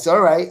I said,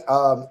 all right.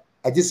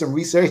 I did some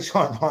research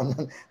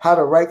on how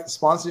to write for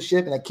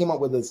sponsorship, and I came up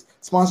with this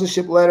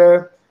sponsorship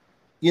letter,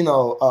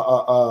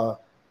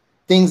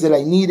 things that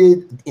I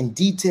needed in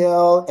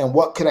detail, and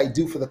what could I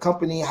do for the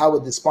company? How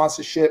would the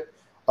sponsorship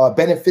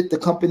benefit the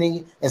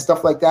company and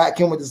stuff like that? I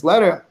came with this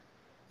letter.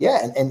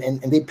 Yeah,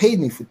 and they paid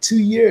me for 2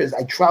 years.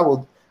 I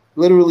traveled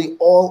literally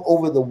all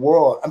over the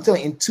world. I'm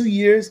telling you, in 2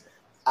 years,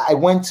 I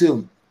want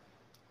to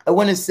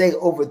say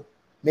over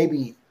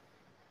maybe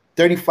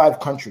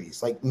 35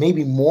 countries, like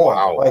maybe more.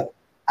 Wow. Like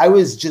I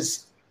was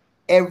just,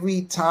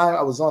 every time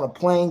I was on a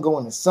plane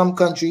going to some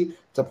country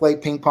to play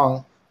ping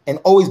pong, and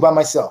always by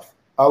myself.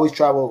 I always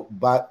travel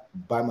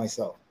by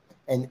myself.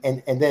 And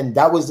then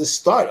that was the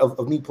start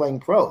of me playing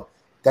pro.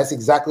 That's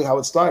exactly how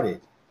it started,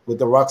 with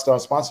the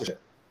Rockstar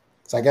sponsorship.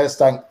 So I got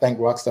to thank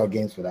Rockstar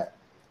Games for that.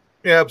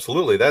 Yeah,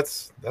 absolutely.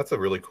 That's a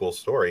really cool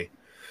story.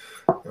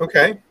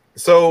 Okay.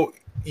 So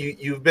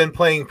you've been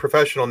playing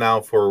professional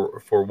now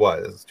for what?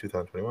 It's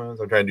 2021.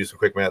 I'm trying to do some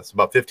quick math. It's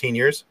about 15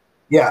 years?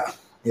 Yeah.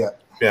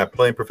 Yeah,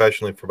 playing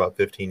professionally for about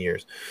 15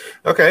 years.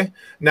 Okay.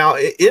 Now,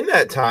 in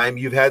that time,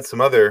 you've had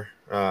some other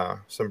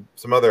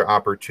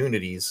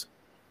opportunities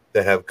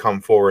that have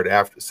come forward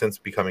since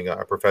becoming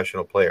a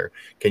professional player.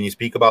 Can you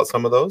speak about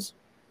some of those?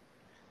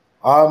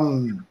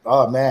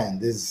 Oh man,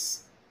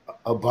 there's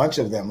a bunch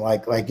of them.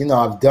 Like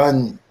I've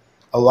done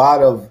a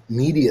lot of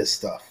media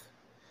stuff.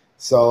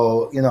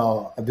 So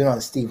I've been on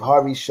the Steve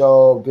Harvey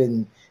show. I've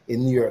been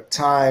in New York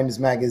Times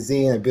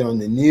Magazine. I've been on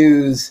the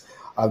news.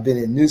 I've been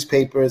in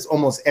newspapers,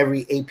 almost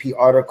every AP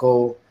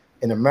article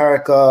in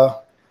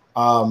America.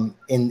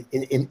 In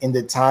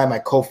the time, I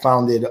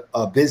co-founded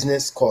a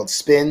business called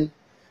Spin,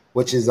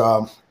 which is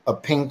a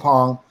ping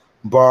pong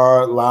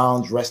bar,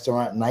 lounge,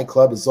 restaurant,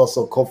 nightclub. It's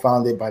also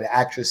co-founded by the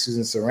actress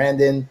Susan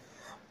Sarandon.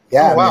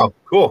 Yeah, oh, wow, man.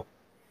 Cool.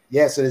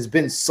 Yeah, so there's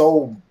been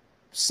so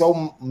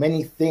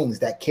many things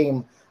that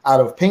came out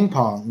of ping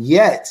pong,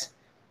 yet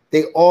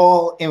they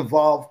all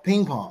involve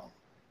ping pong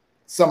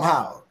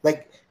somehow.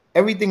 Like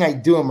everything I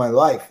do in my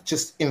life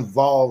just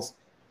involves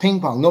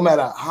ping pong, no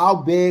matter how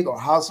big or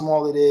how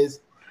small it is,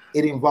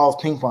 it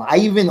involves ping pong. I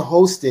even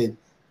hosted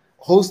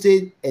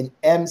and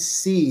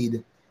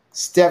emceed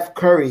Steph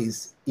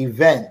Curry's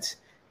event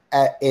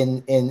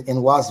in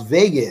Las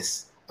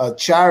Vegas, a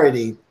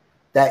charity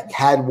that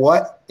had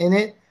what in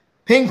it?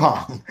 Ping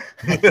pong.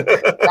 That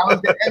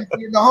was the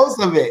MC and the host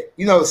of it.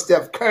 You know,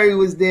 Steph Curry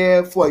was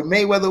there, Floyd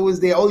Mayweather was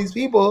there, all these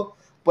people,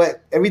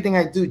 but everything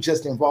I do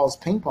just involves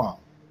ping pong.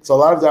 So a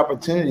lot of the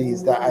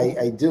opportunities that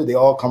I do, they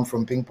all come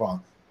from ping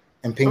pong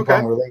and ping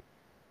pong related.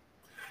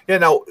 Yeah,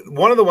 now,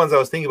 one of the ones I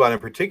was thinking about in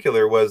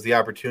particular was the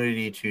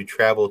opportunity to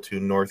travel to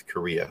North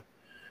Korea.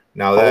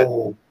 Now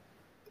that,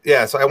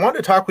 yeah, so I wanted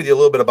to talk with you a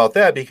little bit about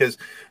that because,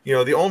 you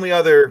know, the only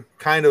other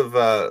kind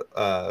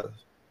of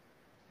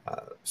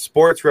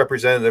sports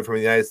representative from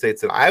the United States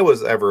that I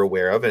was ever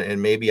aware of,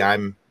 and maybe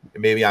I'm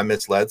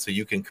misled, so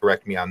you can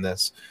correct me on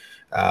this,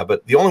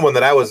 but the only one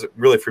that I was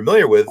really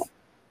familiar with,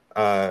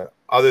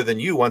 other than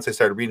you, once I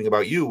started reading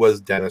about you,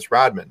 was Dennis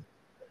Rodman.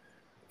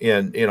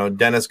 And, you know,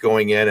 Dennis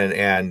going in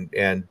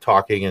and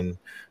talking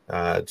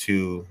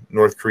to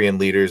North Korean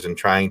leaders and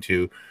trying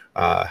to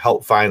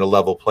help find a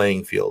level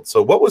playing field.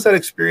 So what was that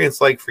experience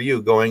like for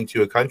you going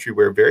to a country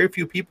where very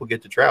few people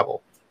get to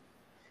travel?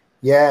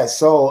 Yeah,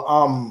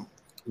 so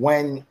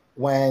when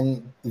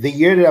the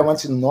year that I went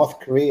to North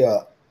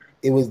Korea,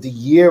 it was the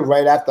year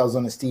right after I was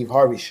on the Steve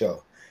Harvey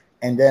show.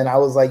 And then I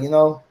was like, you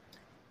know,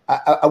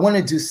 I want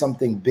to do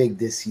something big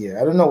this year.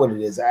 I don't know what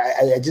it is.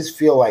 I just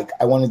feel like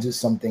I want to do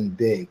something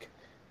big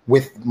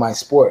with my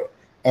sport.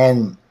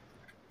 And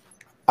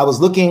I was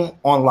looking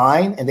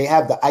online and they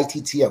have the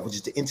ITTF, which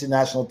is the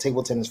International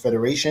Table Tennis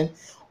Federation.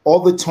 All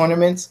the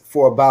tournaments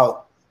for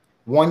about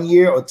 1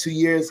 year or 2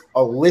 years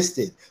are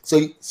listed. So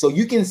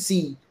you can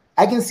see,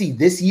 I can see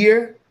this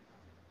year,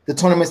 the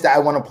tournaments that I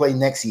want to play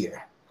next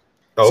year.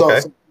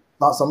 Okay.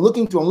 So I'm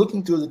looking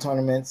through the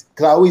tournaments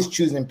because I always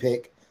choose and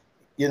pick,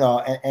 you know,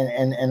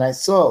 and I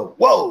saw,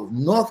 whoa,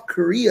 North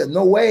Korea,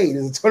 no way,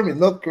 there's a tournament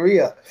in North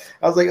Korea.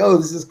 I was like, oh,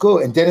 this is cool.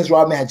 And Dennis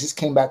Rodman had just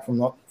came back from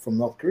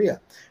North Korea.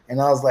 And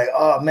I was like,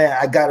 oh man,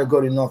 I gotta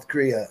go to North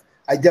Korea.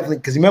 I definitely,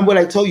 because remember what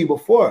I told you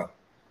before,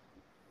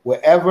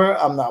 wherever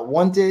I'm not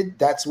wanted,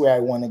 that's where I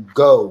want to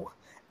go.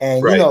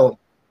 And you know,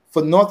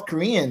 for North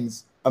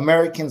Koreans,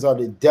 Americans are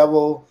the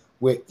devil.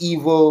 We're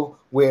evil.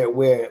 We're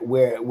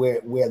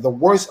the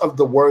worst of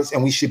the worst,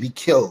 and we should be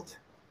killed.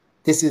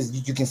 This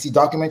is, you can see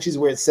documentaries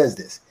where it says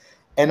this.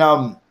 And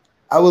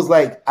I was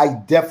like, I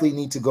definitely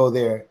need to go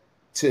there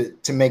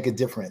to make a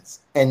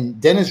difference.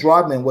 And Dennis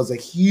Rodman was a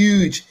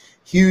huge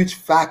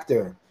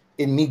factor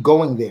in me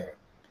going there,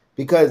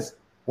 because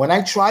when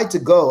I tried to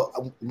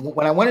go,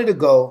 when I wanted to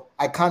go,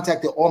 I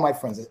contacted all my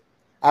friends.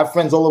 I have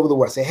friends all over the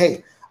world. Say,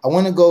 hey, I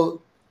want to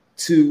go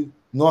to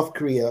North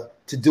Korea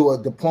to do a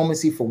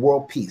diplomacy for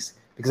world peace.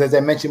 Because as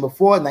I mentioned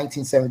before,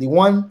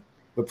 1971,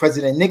 with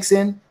President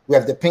Nixon, we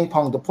have the ping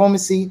pong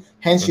diplomacy.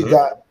 Hence, you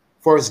got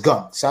Forrest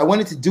Gump. So I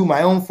wanted to do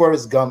my own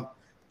Forrest Gump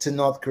to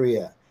North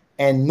Korea,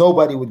 and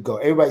nobody would go.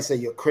 Everybody said,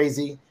 you're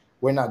crazy.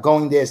 We're not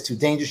going there. It's too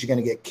dangerous. You're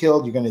going to get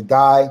killed. You're going to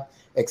die,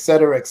 et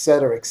cetera, et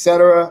cetera, et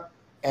cetera.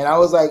 And I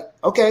was like,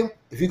 okay,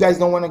 if you guys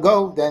don't want to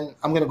go, then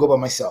I'm going to go by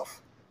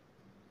myself.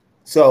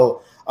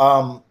 So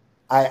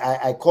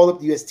I called up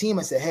the U.S. team.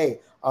 I said, hey,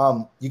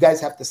 you guys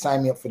have to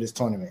sign me up for this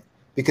tournament,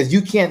 because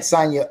you can't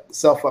sign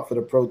yourself up for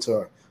the Pro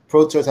Tour.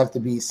 Pro Tours have to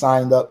be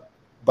signed up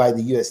by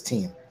the U.S.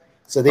 team.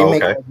 So they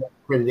make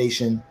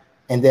accreditation,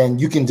 and then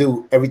you can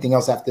do everything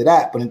else after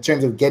that. But in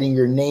terms of getting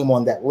your name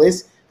on that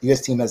list, the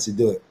U.S. team has to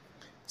do it.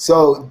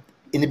 So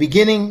in the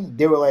beginning,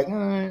 they were like,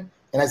 and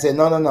I said,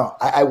 no,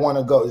 I want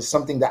to go. It's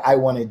something that I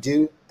want to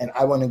do, and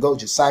I want to go.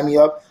 Just sign me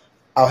up.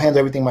 I'll handle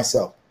everything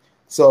myself.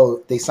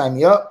 So they signed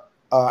me up.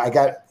 I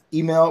got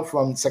email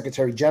from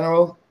Secretary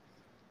General,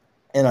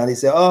 and they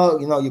said, oh,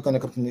 you know, you're going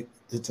to come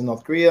to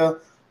North Korea.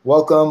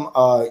 Welcome.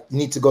 You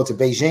need to go to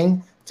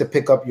Beijing to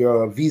pick up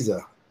your visa.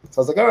 So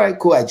I was like, all right,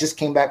 cool. I just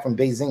came back from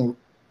Beijing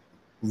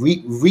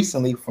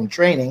recently from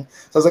training.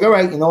 So I was like, all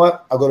right, you know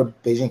what? I'll go to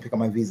Beijing, pick up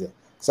my visa.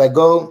 So I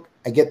go,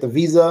 I get the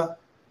visa,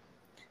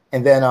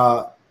 and then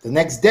the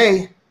next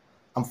day,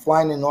 I'm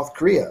flying to North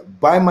Korea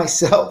by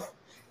myself.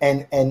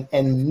 And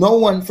no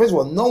one, first of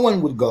all, no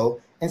one would go.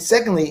 And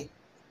secondly,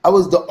 I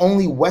was the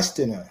only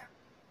Westerner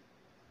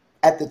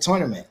at the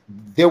tournament.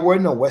 There were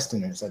no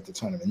Westerners at the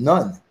tournament.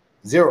 None.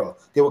 Zero.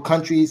 There were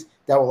countries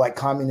that were like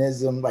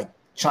communism, like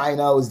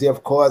China was there,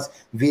 of course,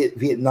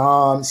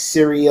 Vietnam,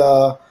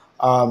 Syria,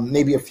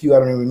 maybe a few I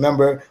don't even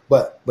remember,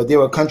 but there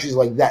were countries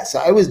like that. So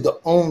I was the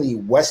only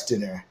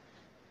Westerner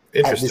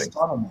at this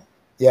tournament.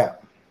 Yeah.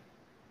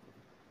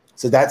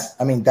 So that's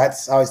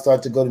how I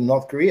started to go to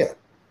North Korea.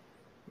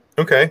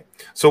 Okay.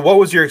 So what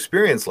was your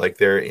experience like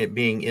there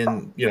being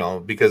in,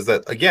 because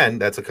that, again,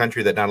 that's a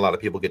country that not a lot of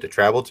people get to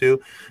travel to.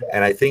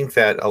 And I think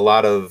that a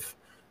lot of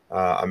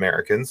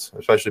Americans,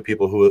 especially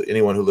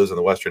anyone who lives in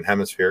the Western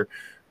Hemisphere,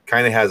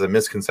 kind of has a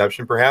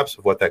misconception perhaps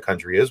of what that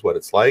country is, what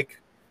it's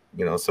like,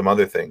 some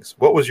other things.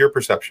 What was your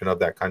perception of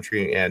that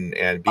country and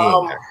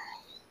being there?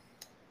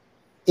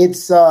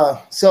 It's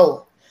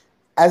so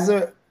as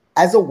a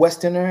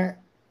Westerner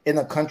in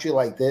a country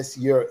like this,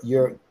 you're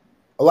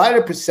a lot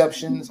of the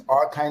perceptions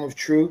are kind of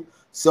true.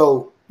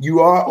 So you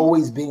are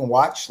always being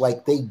watched.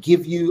 Like they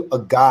give you a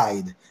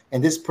guide,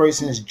 and this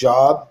person's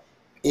job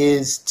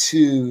is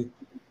to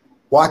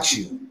watch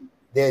you.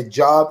 Their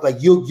job,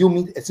 like you'll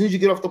meet as soon as you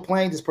get off the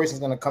plane, this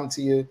person's gonna come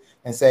to you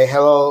and say,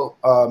 "Hello,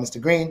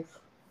 Mr. Green.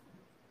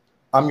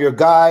 I'm your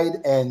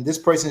guide, and this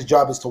person's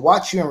job is to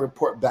watch you and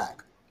report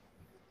back."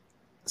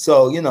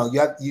 So you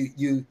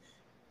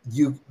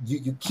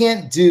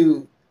can't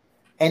do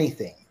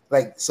anything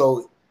like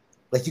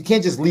you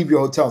can't just leave your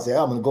hotel and say,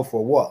 "Oh, I'm going to go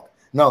for a walk."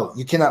 No,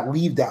 you cannot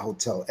leave that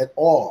hotel at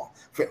all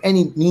for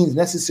any means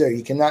necessary.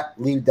 You cannot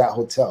leave that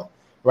hotel,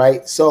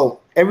 right? So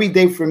every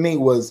day for me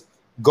was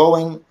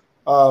going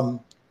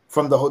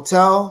from the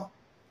hotel.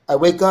 I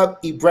wake up,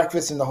 eat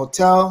breakfast in the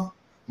hotel.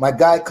 My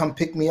guy come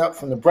pick me up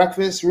from the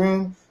breakfast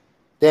room.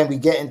 Then we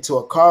get into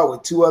a car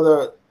with two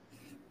other,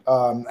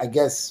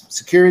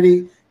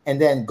 security, and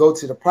then go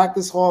to the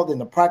practice hall, then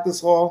the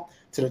practice hall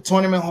to the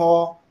tournament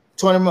hall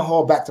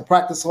back to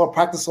practice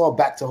hall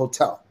back to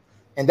hotel.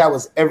 And that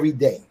was every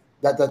day.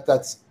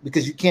 That's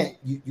because you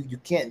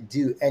can't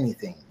do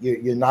anything.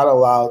 You're not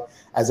allowed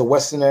as a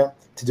Westerner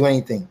to do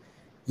anything.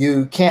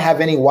 You can't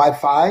have any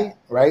Wi-Fi,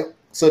 right?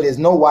 So there's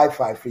no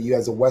Wi-Fi for you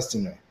as a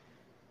Westerner,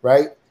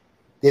 right?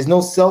 There's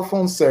no cell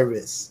phone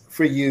service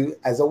for you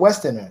as a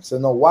Westerner. So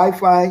no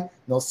Wi-Fi,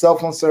 no cell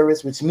phone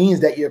service, which means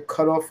that you're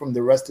cut off from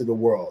the rest of the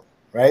world,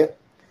 right?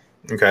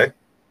 Okay.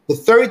 The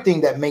third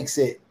thing that makes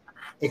it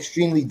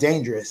extremely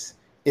dangerous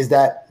is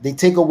that they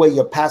take away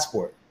your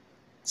passport.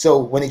 So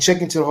when they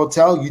check into the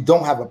hotel, you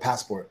don't have a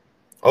passport.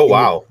 Oh,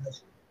 wow.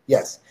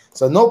 Yes.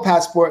 So no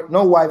passport, no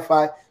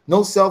Wi-Fi,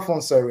 no cell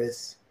phone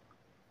service.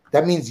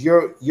 That means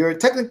you're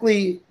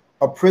technically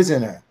a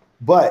prisoner.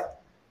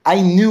 But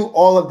I knew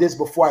all of this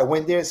before I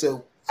went there.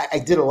 So I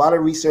did a lot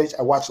of research.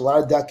 I watched a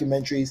lot of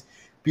documentaries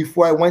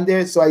before I went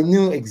there. So I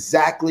knew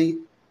exactly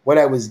what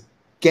I was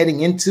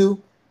getting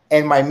into.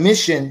 And my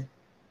mission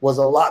was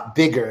a lot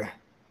bigger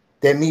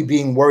than me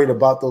being worried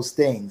about those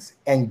things.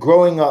 And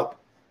growing up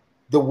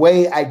the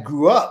way I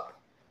grew up,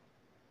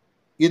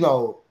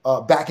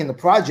 back in the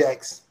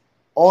projects,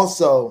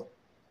 also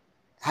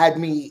had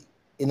me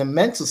in a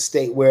mental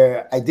state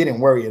where I didn't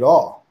worry at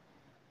all,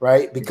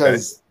 right?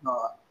 Because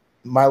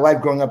my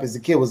life growing up as a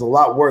kid was a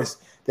lot worse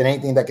than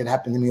anything that could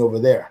happen to me over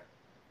there.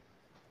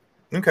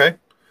 Okay.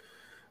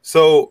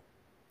 So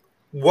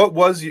what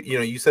was,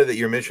 you said that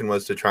your mission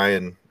was to try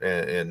and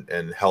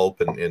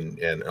help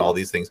and all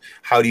these things.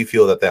 How do you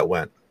feel that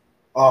went?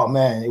 Oh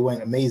man, it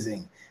went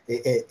amazing.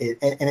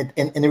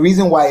 And the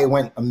reason why it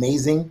went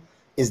amazing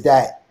is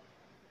that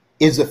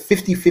it's a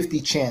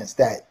 50-50 chance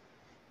that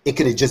it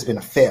could have just been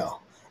a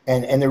fail.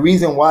 And the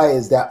reason why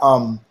is that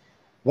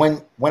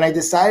when I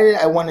decided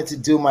I wanted to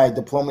do my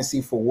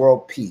diplomacy for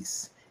world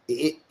peace,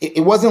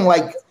 it wasn't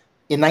like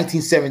in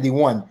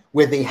 1971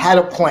 where they had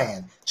a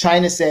plan.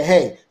 China said,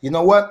 "Hey, you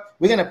know what?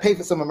 We're going to pay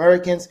for some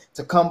Americans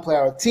to come play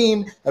our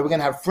team, and we're going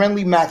to have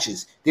friendly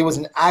matches." There was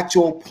an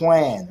actual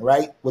plan,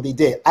 right? What they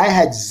did. I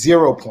had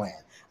zero plan.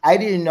 I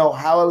didn't know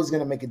how I was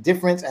going to make a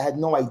difference. I had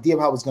no idea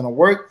how it was going to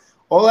work.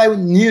 All I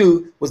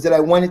knew was that I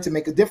wanted to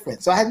make a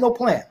difference. So I had no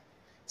plan.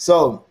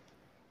 So,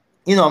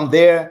 I'm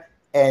there,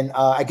 and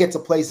I get to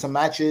play some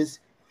matches.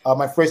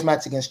 My first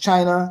match against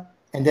China,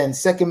 and then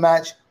second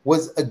match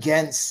was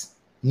against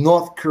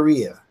North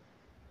Korea,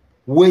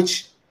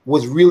 which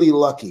was really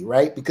lucky,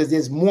 right? Because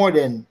there's more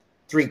than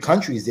 3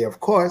 countries there, of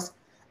course.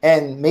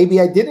 And maybe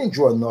I didn't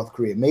draw North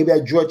Korea. Maybe I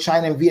drew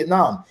China and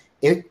Vietnam.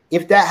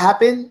 If that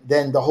happened,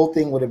 then the whole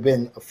thing would have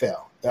been a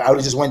fail. I would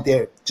have just went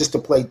there just to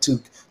play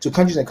two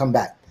countries and come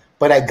back.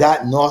 But I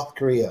got North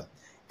Korea.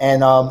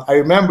 And I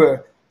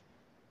remember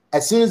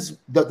as soon as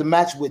the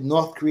match with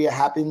North Korea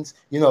happens,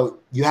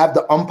 you have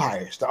the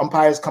umpires. The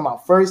umpires come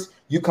out first,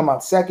 you come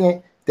out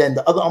second, then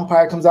the other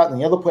umpire comes out, and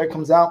the other player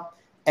comes out.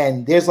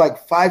 And there's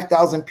like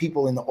 5,000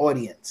 people in the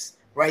audience,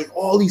 right?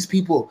 All these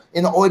people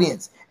in the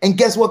audience. And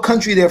guess what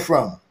country they're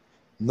from?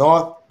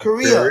 North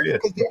Korea.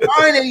 Because there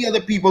aren't any other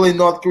people in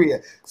North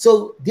Korea.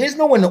 So there's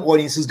no one in the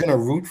audience who's going to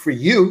root for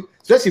you,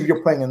 especially if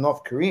you're playing a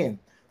North Korean.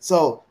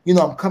 So,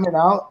 I'm coming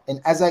out, and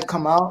as I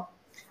come out,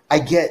 I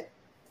get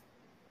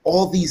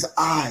all these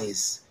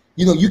eyes.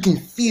 You can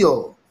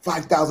feel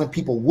 5,000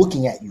 people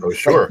looking at you. Oh,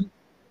 sure. Like,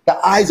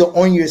 the eyes are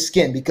on your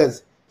skin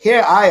because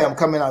here I am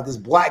coming out, this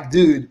black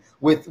dude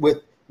with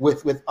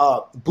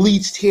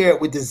bleached hair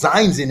with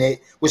designs in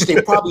it, which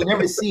they probably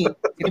never seen.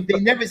 And if they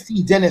never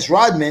seen Dennis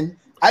Rodman,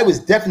 I was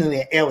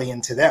definitely an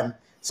alien to them.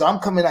 So I'm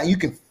coming out, you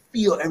can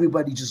feel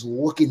everybody just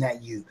looking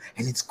at you,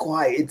 and it's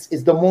quiet.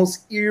 It's the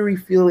most eerie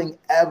feeling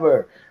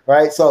ever,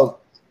 right? So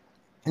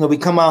we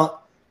come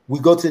out, we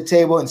go to the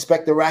table,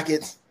 inspect the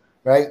rackets,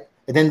 right?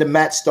 And then the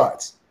match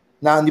starts.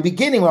 Now, in the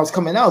beginning, when I was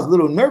coming out, I was a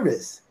little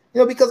nervous,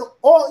 because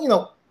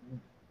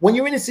when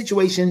you're in a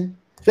situation,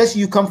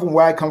 especially you come from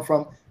where I come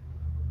from,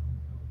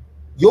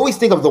 you always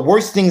think of the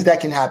worst things that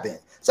can happen.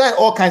 So I had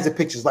all kinds of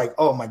pictures like,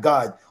 oh my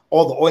God,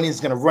 all the audience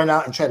is going to run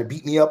out and try to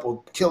beat me up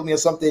or kill me or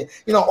something.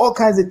 All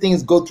kinds of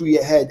things go through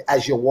your head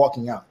as you're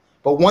walking out.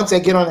 But once I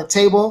get on the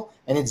table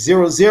and it's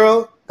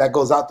 0-0, that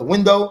goes out the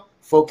window,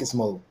 focus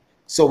mode.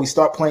 So we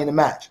start playing the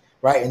match,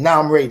 right? And now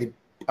I'm ready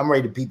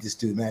to beat this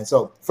dude, man.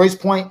 So first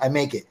point, I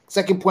make it.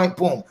 Second point,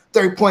 boom.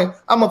 Third point,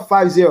 I'm up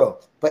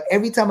 5-0. But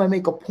every time I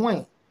make a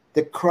point,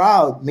 the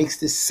crowd makes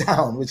this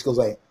sound, which goes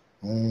like,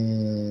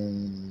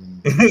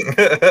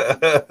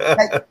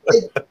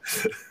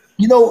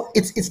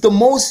 it's the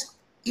most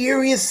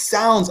eeriest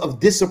sounds of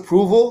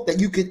disapproval that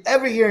you could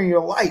ever hear in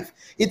your life.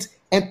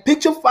 And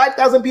picture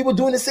 5,000 people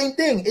doing the same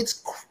thing.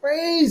 It's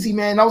crazy,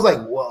 man. And I was like,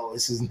 whoa,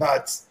 this is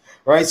nuts,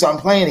 right? So I'm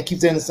playing, it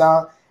keeps hearing the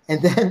sound,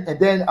 and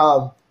then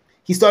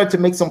he started to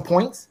make some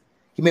points.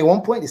 He made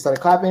one point, he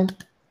started clapping,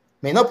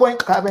 made no point,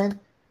 clapping.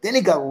 Then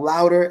it got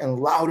louder and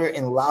louder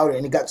and louder,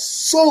 and it got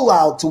so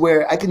loud to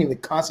where I couldn't even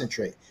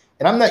concentrate.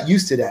 And I'm not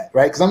used to that,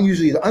 right? Because I'm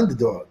usually the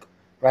underdog,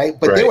 right?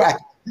 But they were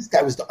acting, this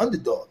guy was the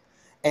underdog.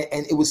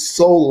 And it was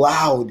so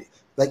loud.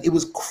 Like, it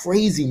was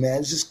crazy, man. It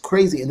was just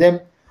crazy. And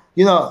then,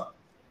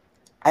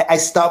 I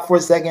stopped for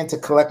a second to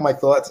collect my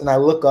thoughts, and I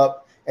look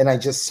up, and I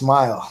just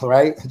smile,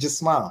 right? Just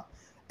smile.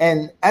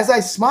 And as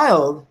I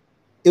smiled,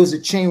 it was a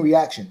chain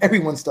reaction.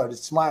 Everyone started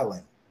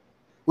smiling,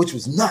 which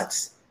was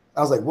nuts.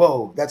 I was like,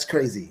 whoa, that's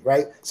crazy,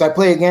 right? So I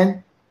play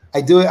again.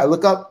 I do it. I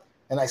look up,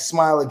 and I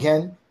smile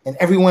again. And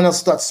everyone else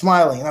starts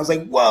smiling. And I was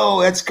like,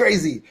 whoa, that's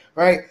crazy,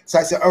 right? So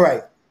I said, all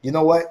right, you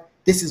know what?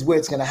 This is where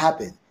it's going to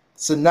happen.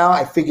 So now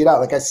I figured out,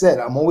 like I said,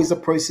 I'm always a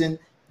person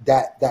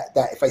that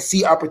if I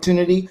see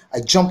opportunity, I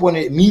jump on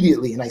it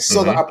immediately. And I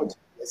saw the opportunity.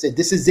 I said,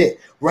 this is it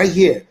right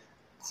here.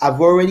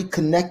 I've already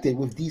connected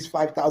with these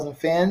 5,000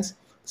 fans.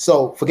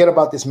 So forget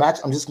about this match.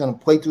 I'm just going to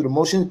play through the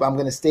motions, but I'm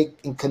going to stay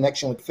in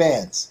connection with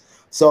fans.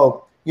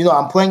 So,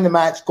 I'm playing the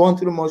match, going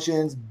through the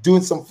motions,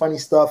 doing some funny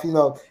stuff,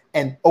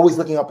 and always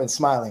looking up and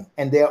smiling,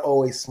 and they're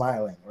always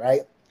smiling,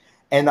 right?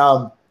 And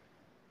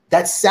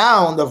that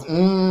sound of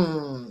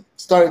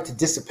started to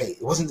dissipate.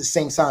 It wasn't the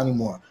same sound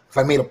anymore if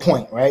I made a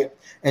point, right?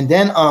 And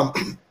then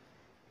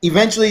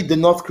eventually the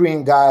North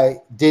Korean guy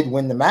did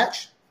win the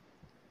match.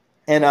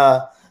 And,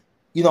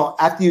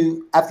 after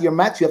your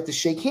match, you have to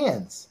shake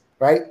hands,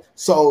 right?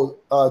 So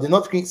the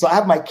North Korean, so I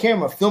have my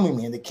camera filming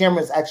me, and the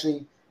camera is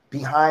actually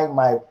behind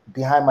my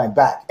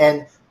back.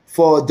 And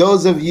for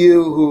those of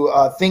you who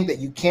think that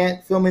you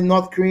can't film in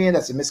North Korea,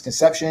 that's a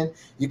misconception.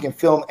 You can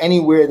film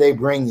anywhere they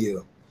bring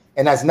you.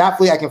 And as an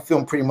athlete, I can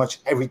film pretty much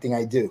everything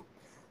I do.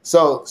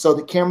 So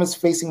the camera's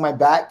facing my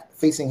back,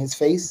 facing his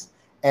face,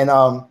 and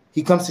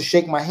he comes to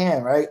shake my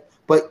hand, right?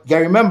 But you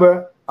gotta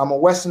remember, I'm a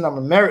Western, I'm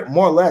American,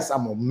 more or less,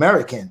 I'm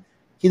American.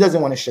 He doesn't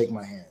want to shake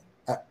my hand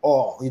at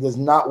all. He does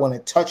not want to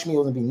touch me, he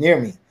doesn't be near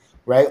me,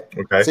 right?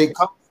 Okay. So he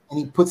comes and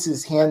he puts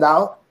his hand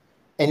out,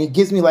 and he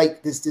gives me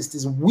like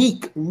this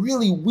weak,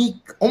 really weak,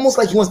 almost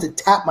like he wants to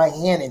tap my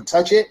hand and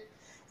touch it.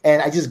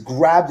 And I just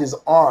grabbed his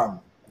arm,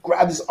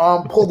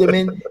 pulled him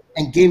in,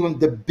 and gave him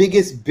the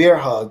biggest bear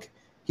hug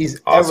he's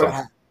ever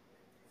had.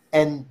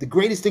 And the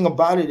greatest thing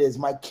about it is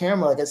my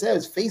camera, like I said,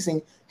 was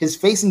facing his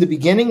face in the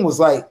beginning was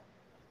like,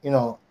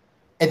 and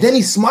then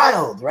he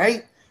smiled,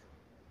 right?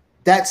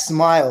 That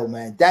smile,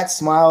 man, that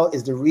smile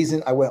is the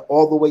reason I went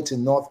all the way to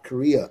North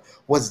Korea,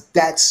 was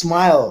that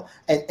smile.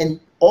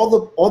 And all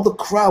the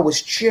crowd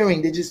was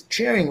cheering. They're just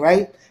cheering,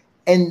 right?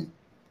 And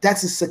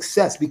that's a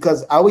success,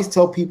 because I always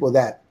tell people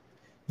that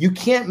you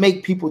can't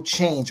make people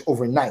change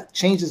overnight.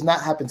 Change does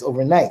not happen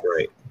overnight.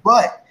 Right.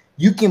 But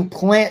you can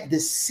plant the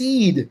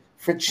seed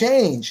for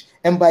change.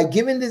 And by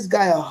giving this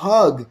guy a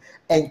hug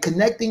and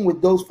connecting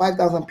with those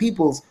 5,000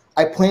 people,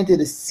 I planted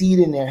a seed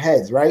in their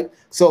heads, right?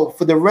 So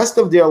for the rest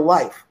of their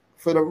life,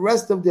 they're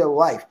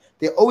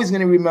always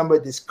going to remember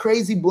this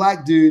crazy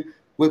black dude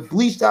with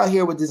bleached out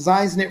hair with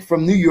designs in it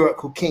from New York,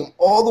 who came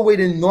all the way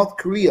to North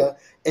Korea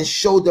and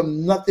showed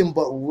them nothing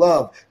but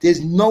love.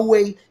 There's no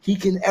way he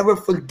can ever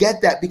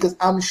forget that, because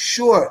I'm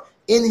sure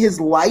in his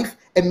life,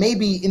 and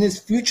maybe in his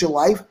future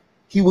life,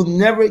 he will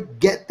never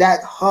get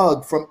that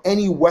hug from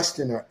any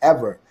Westerner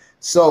ever.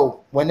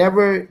 So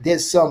whenever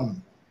there's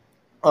some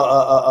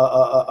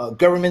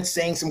government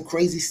saying some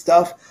crazy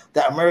stuff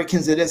that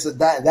Americans are this or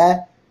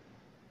that,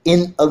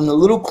 in a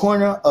little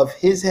corner of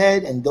his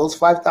head and those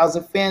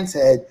 5,000 fans'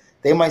 head,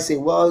 they might say,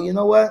 well, you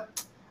know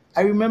what?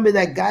 I remember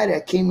that guy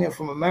that came here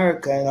from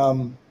America,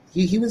 and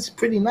he was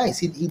pretty nice.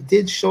 He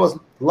did show us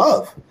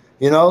love,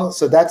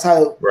 So that's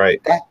how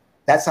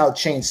that's how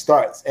change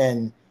starts.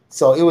 And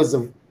so it was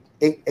an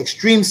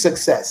extreme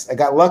success. I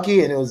got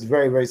lucky, and it was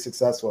very, very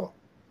successful.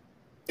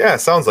 Yeah, it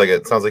sounds like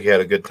it. Sounds like you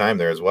had a good time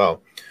there as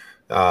well.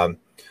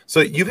 So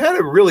you've had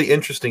a really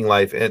interesting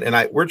life,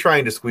 and we're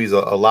trying to squeeze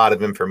a lot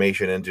of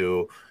information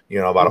into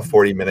about a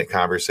 40-minute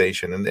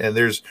conversation, and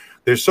there's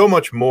so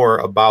much more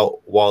about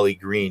Wally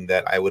Green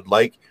that I would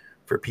like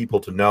for people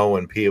to know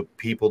and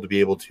people to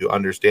be able to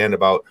understand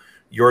about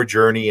your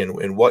journey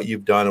and what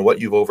you've done and what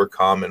you've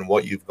overcome and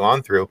what you've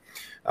gone through.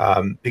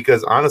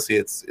 Because honestly,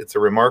 it's a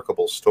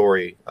remarkable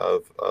story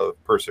of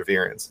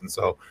perseverance. And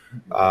so,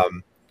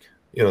 and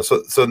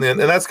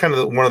that's kind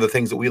of one of the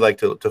things that we like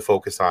to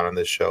focus on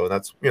this show. And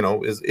that's,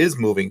 is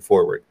moving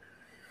forward.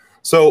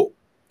 So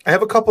I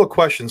have a couple of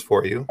questions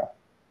for you.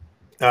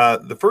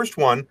 The first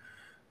one,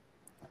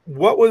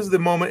 what was the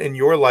moment in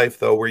your life,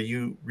 though, where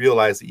you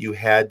realized that you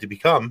had to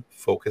become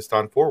focused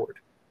on forward?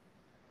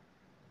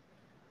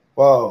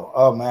 Whoa,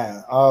 oh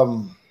man.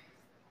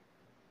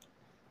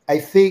 I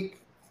think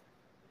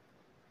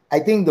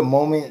the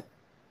moment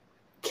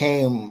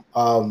came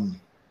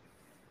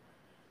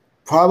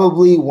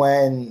probably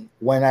when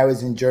I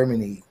was in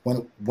Germany,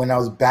 when I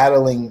was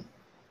battling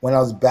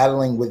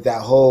with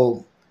that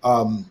whole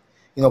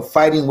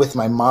fighting with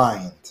my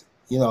mind,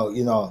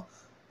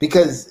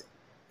 because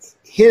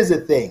here's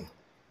the thing.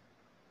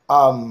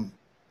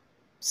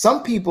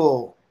 Some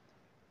people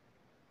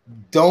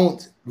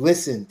don't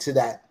listen to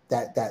that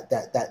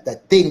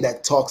thing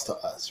that talks to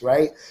us,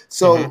 right?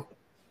 So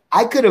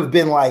I could have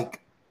been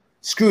like,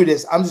 screw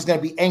this, I'm just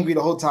gonna be angry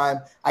the whole time.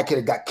 I could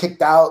have got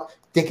kicked out,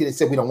 thinking it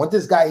said we don't want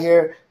this guy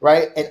here,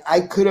 right? And I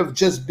could have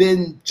just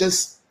been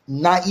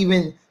not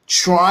even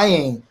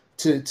trying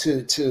to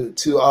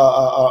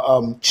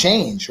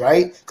change,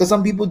 right? Because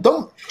some people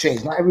don't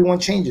change. Not everyone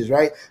changes,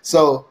 right?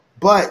 So,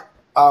 but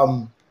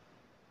I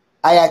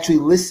actually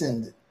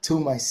listened to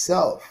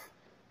myself,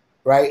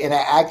 right? And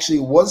I actually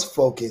was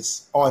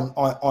focused on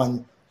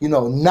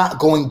not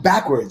going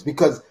backwards,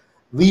 because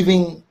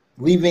leaving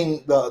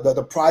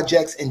the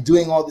projects and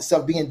doing all this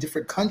stuff, being in a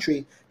different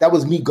country, that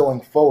was me going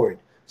forward.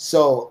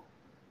 So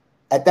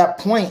at that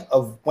point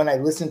of when I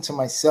listened to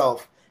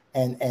myself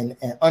and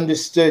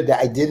understood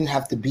that I didn't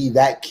have to be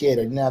that kid,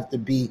 I didn't have to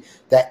be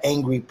that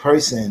angry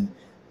person,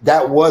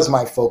 that was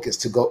my focus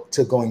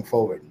to going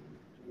forward.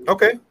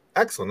 Okay,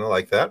 excellent. I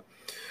like that.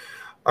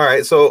 All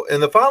right, so in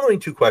the following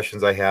two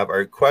questions I have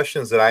are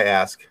questions that I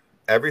ask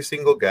every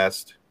single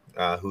guest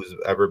who's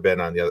ever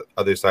been on the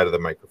other side of the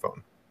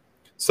microphone.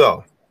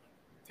 So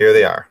here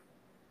they are.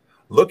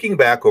 Looking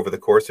back over the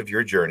course of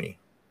your journey,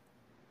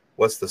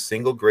 what's the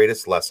single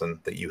greatest lesson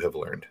that you have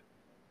learned?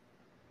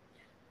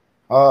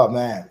 Oh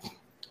man,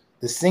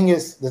 the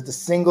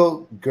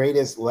single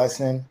greatest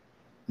lesson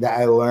that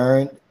I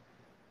learned,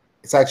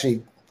 it's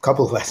actually a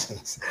couple of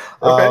lessons.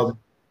 Okay.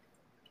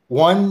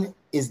 One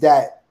is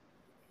that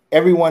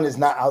everyone is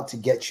not out to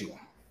get you.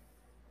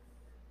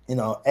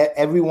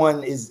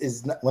 Everyone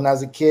is not, when I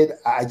was a kid,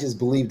 I just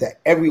believed that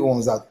everyone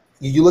was out.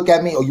 You look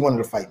at me, or you wanted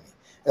to fight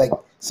me.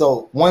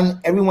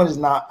 Everyone is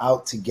not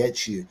out to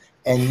get you,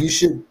 and you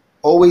should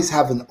always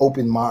have an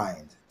open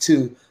mind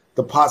to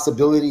the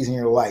possibilities in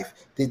your life.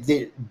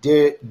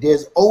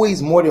 There's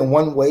always more than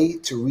one way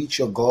to reach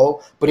your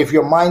goal, but if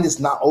your mind is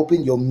not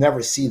open, you'll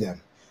never see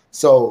them.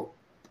 So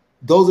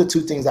those are two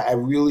things that I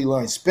really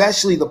learned,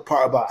 especially the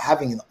part about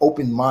having an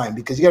open mind,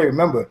 because you got to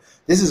remember,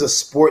 this is a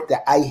sport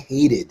that I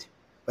hated.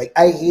 Like,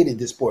 I hated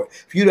this sport.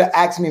 If you'd have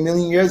asked me a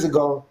million years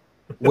ago,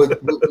 would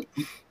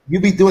you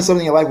be doing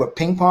something in your life with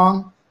ping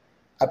pong?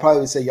 I probably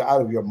would say you're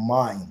out of your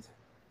mind.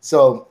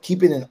 So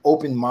keeping an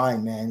open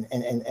mind, man,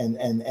 and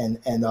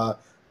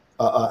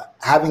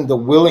having the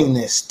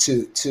willingness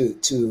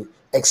to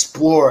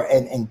explore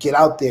and get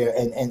out there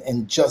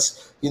and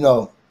just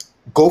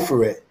go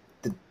for it.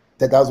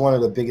 That was one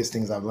of the biggest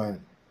things I've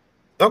learned.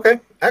 Okay,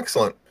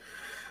 excellent.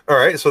 All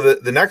right, so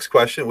the next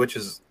question, which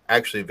is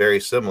actually very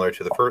similar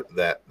to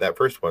that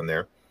first one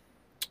there,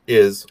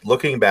 is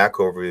looking back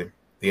over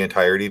the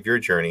entirety of your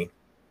journey,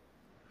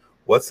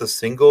 what's the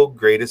single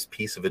greatest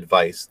piece of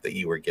advice that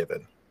you were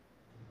given?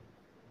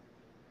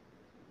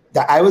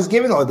 That I was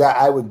given, or that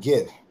I would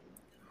give?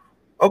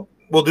 Oh,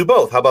 we'll do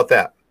both. How about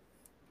that?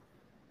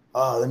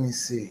 Oh, let me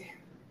see.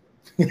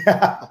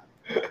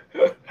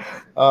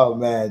 Oh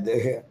man.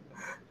 This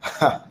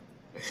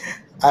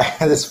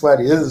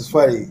is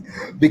funny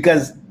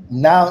because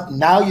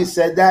now you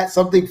said that,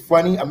 something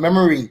funny, a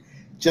memory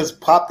just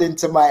popped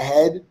into my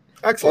head.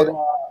 Excellent.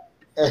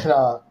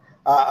 So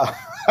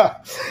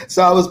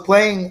I was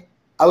playing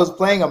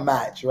a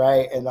match,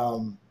 right?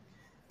 And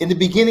in the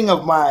beginning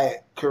of my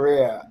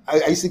career,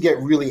 I used to get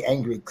really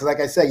angry because, like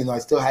I said, I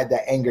still had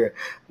that anger,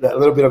 that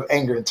little bit of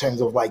anger in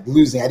terms of like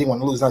losing. I didn't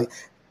want to lose,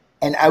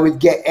 and I would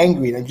get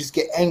angry, and I'd just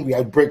get angry.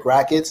 I'd break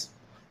rackets,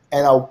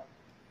 and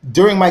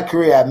during my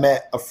career, I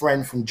met a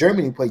friend from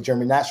Germany who played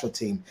German national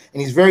team,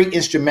 and he's very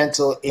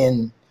instrumental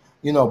in,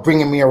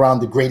 bringing me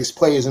around the greatest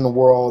players in the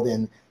world,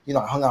 and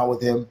I hung out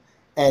with him.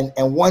 And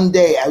one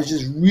day I was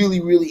just really,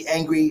 really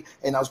angry,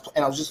 and I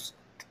was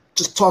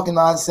just talking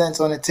nonsense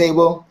on the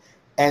table.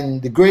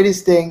 And the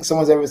greatest thing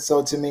someone's ever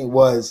said to me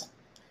was,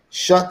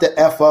 "Shut the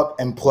F up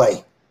and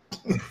play."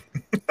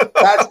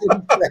 That's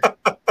what he said.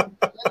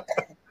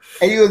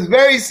 And he was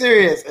very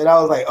serious, and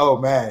I was like, "Oh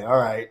man, all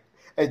right."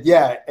 And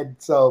yeah, and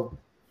so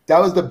that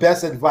was the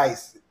best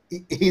advice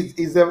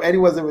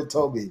anyone's ever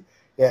told me.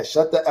 Yeah,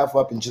 shut the F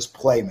up and just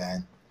play,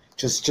 man.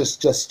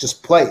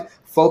 Just play.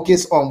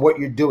 Focus on what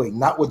you're doing,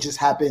 not what just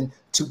happened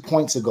 2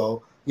 points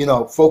ago.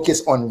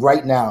 Focus on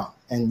right now.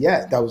 And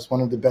yeah, that was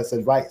one of the best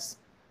advice.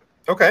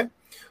 Okay.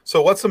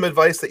 So what's some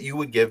advice that you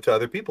would give to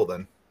other people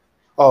then?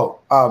 Oh,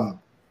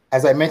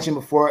 as I mentioned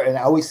before, and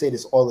I always say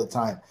this all the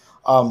time,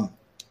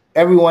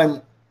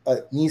 everyone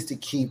needs to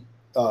keep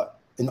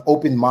an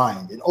open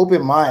mind. An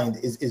open mind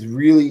is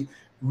really,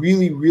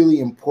 really, really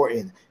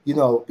important,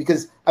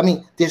 because,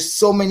 there's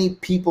so many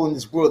people in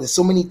this world. There's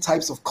so many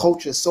types of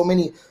cultures, so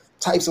many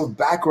types of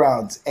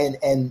backgrounds.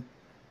 And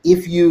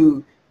if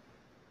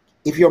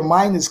your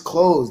mind is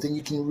closed, then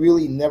you can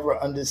really never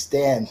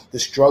understand the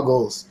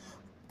struggles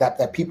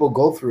that people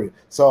go through.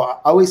 So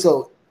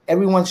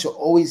everyone should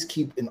always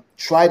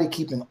try to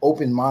keep an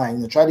open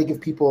mind and try to give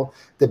people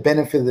the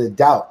benefit of the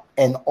doubt.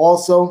 And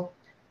also,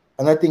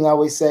 another thing I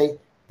always say,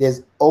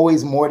 there's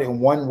always more than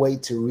one way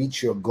to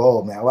reach your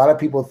goal, man. A lot of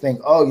people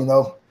think,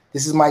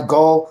 this is my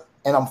goal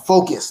and I'm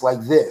focused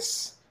like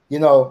this.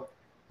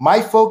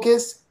 My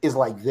focus is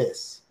like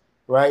this,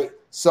 right?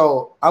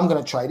 So I'm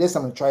going to try this,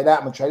 I'm going to try that,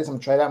 I'm going to try this, I'm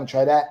going to try that, I'm going to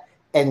try that.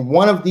 And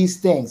one of these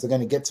things are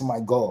going to get to my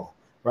goal,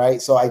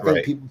 right? So I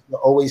think people should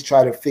always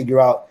try to figure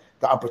out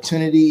the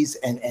opportunities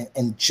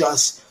and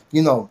just,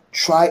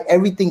 try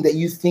everything that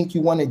you think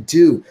you want to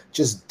do.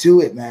 Just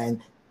do it,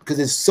 man, because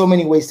there's so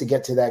many ways to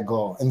get to that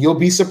goal. And you'll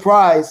be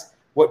surprised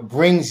what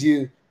brings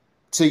you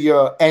to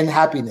your end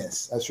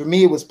happiness. As for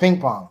me, it was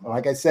ping pong.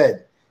 Like I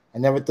said, I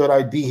never thought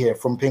I'd be here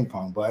from ping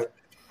pong, but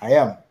I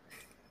am.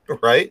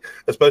 Right?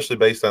 Especially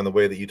based on the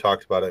way that you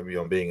talked about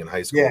it, being in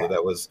high school. Yeah.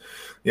 That was,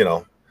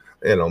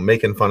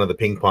 making fun of the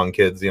ping pong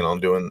kids,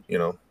 doing,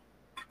 So.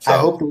 I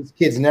hope those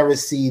kids never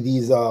see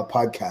these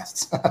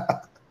podcasts.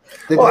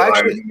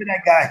 Actually,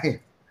 that guy.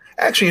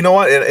 Actually, you know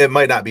what? It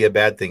might not be a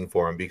bad thing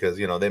for them because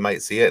they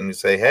might see it and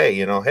say,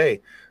 "Hey,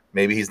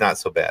 maybe he's not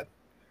so bad."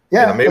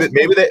 Yeah,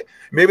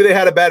 maybe they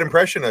had a bad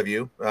impression of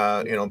you,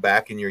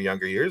 back in your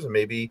younger years, and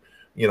maybe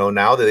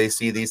now that they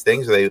see these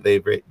things,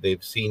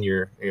 they've seen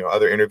your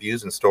other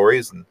interviews and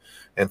stories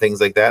and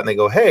things like that, and they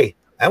go, "Hey,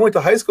 I went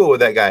to high school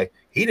with that guy.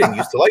 He didn't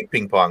used to like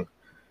ping pong."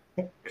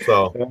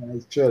 So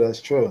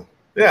that's true.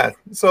 Yeah.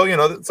 So,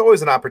 it's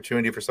always an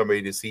opportunity for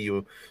somebody to see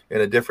you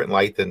in a different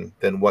light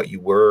than what you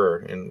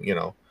were. And,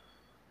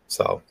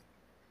 so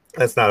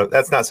that's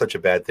not such a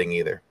bad thing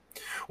either.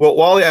 Well,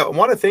 Wally, I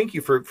want to thank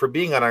you for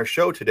being on our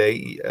show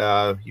today.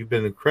 You've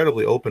been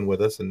incredibly open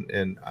with us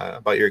and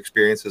about your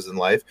experiences in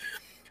life.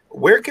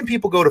 Where can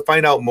people go to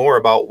find out more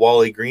about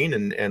Wally Green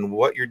and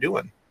what you're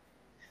doing?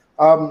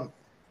 I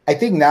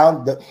think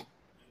now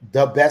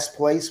the best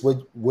place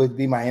would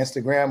be my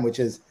Instagram, which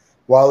is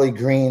Wally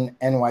Green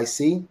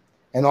NYC.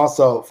 And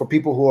also for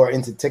people who are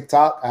into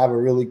TikTok, I have a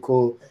really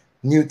cool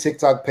new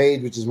TikTok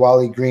page, which is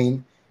Wally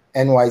Green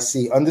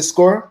NYC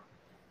 _.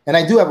 And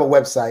I do have a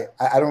website.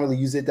 I don't really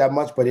use it that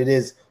much, but it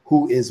is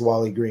Who is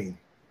Wally Green.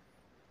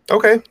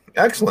 Okay,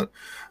 excellent.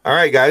 All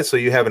right, guys. So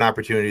you have an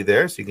opportunity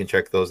there, so you can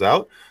check those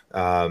out.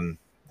 I'm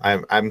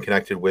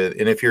connected with,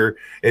 and if you're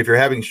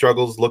having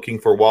struggles looking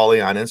for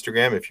Wally on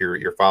Instagram, if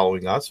you're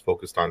following us,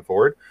 Focused on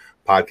Forward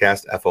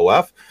Podcast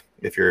FOF.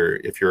 If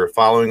you're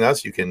following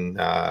us, you can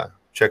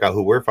check out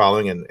who we're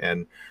following,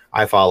 and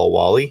I follow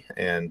Wally,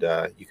 and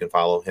you can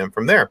follow him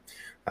from there.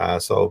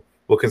 So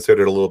we'll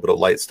consider it a little bit of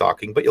light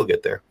stalking, but you'll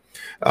get there.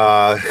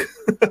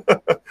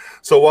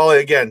 So Wally,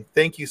 again,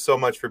 thank you so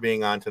much for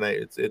being on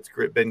tonight. It's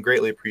been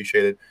greatly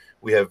appreciated.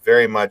 We have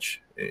very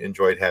much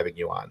enjoyed having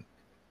you on.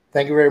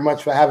 Thank you very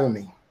much for having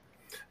me.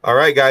 All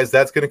right, guys,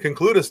 that's going to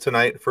conclude us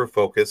tonight for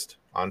Focused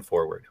on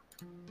Forward.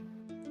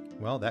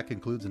 Well, that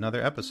concludes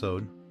another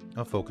episode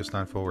of Focused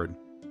on Forward.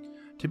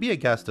 To be a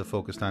guest of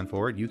Focused on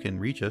Forward, you can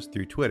reach us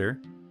through Twitter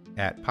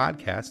at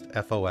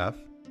PodcastFOF,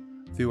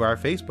 through our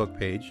Facebook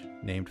page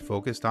named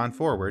Focused on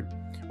Forward,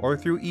 or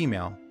through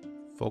email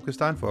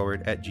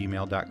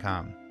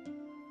focusedonforward@gmail.com.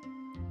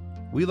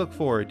 We look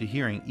forward to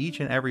hearing each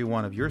and every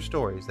one of your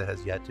stories that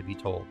has yet to be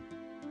told.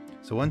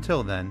 So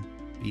until then,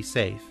 be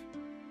safe,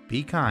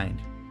 be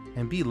kind,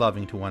 and be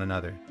loving to one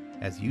another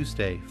as you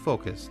stay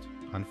focused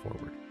on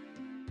forward.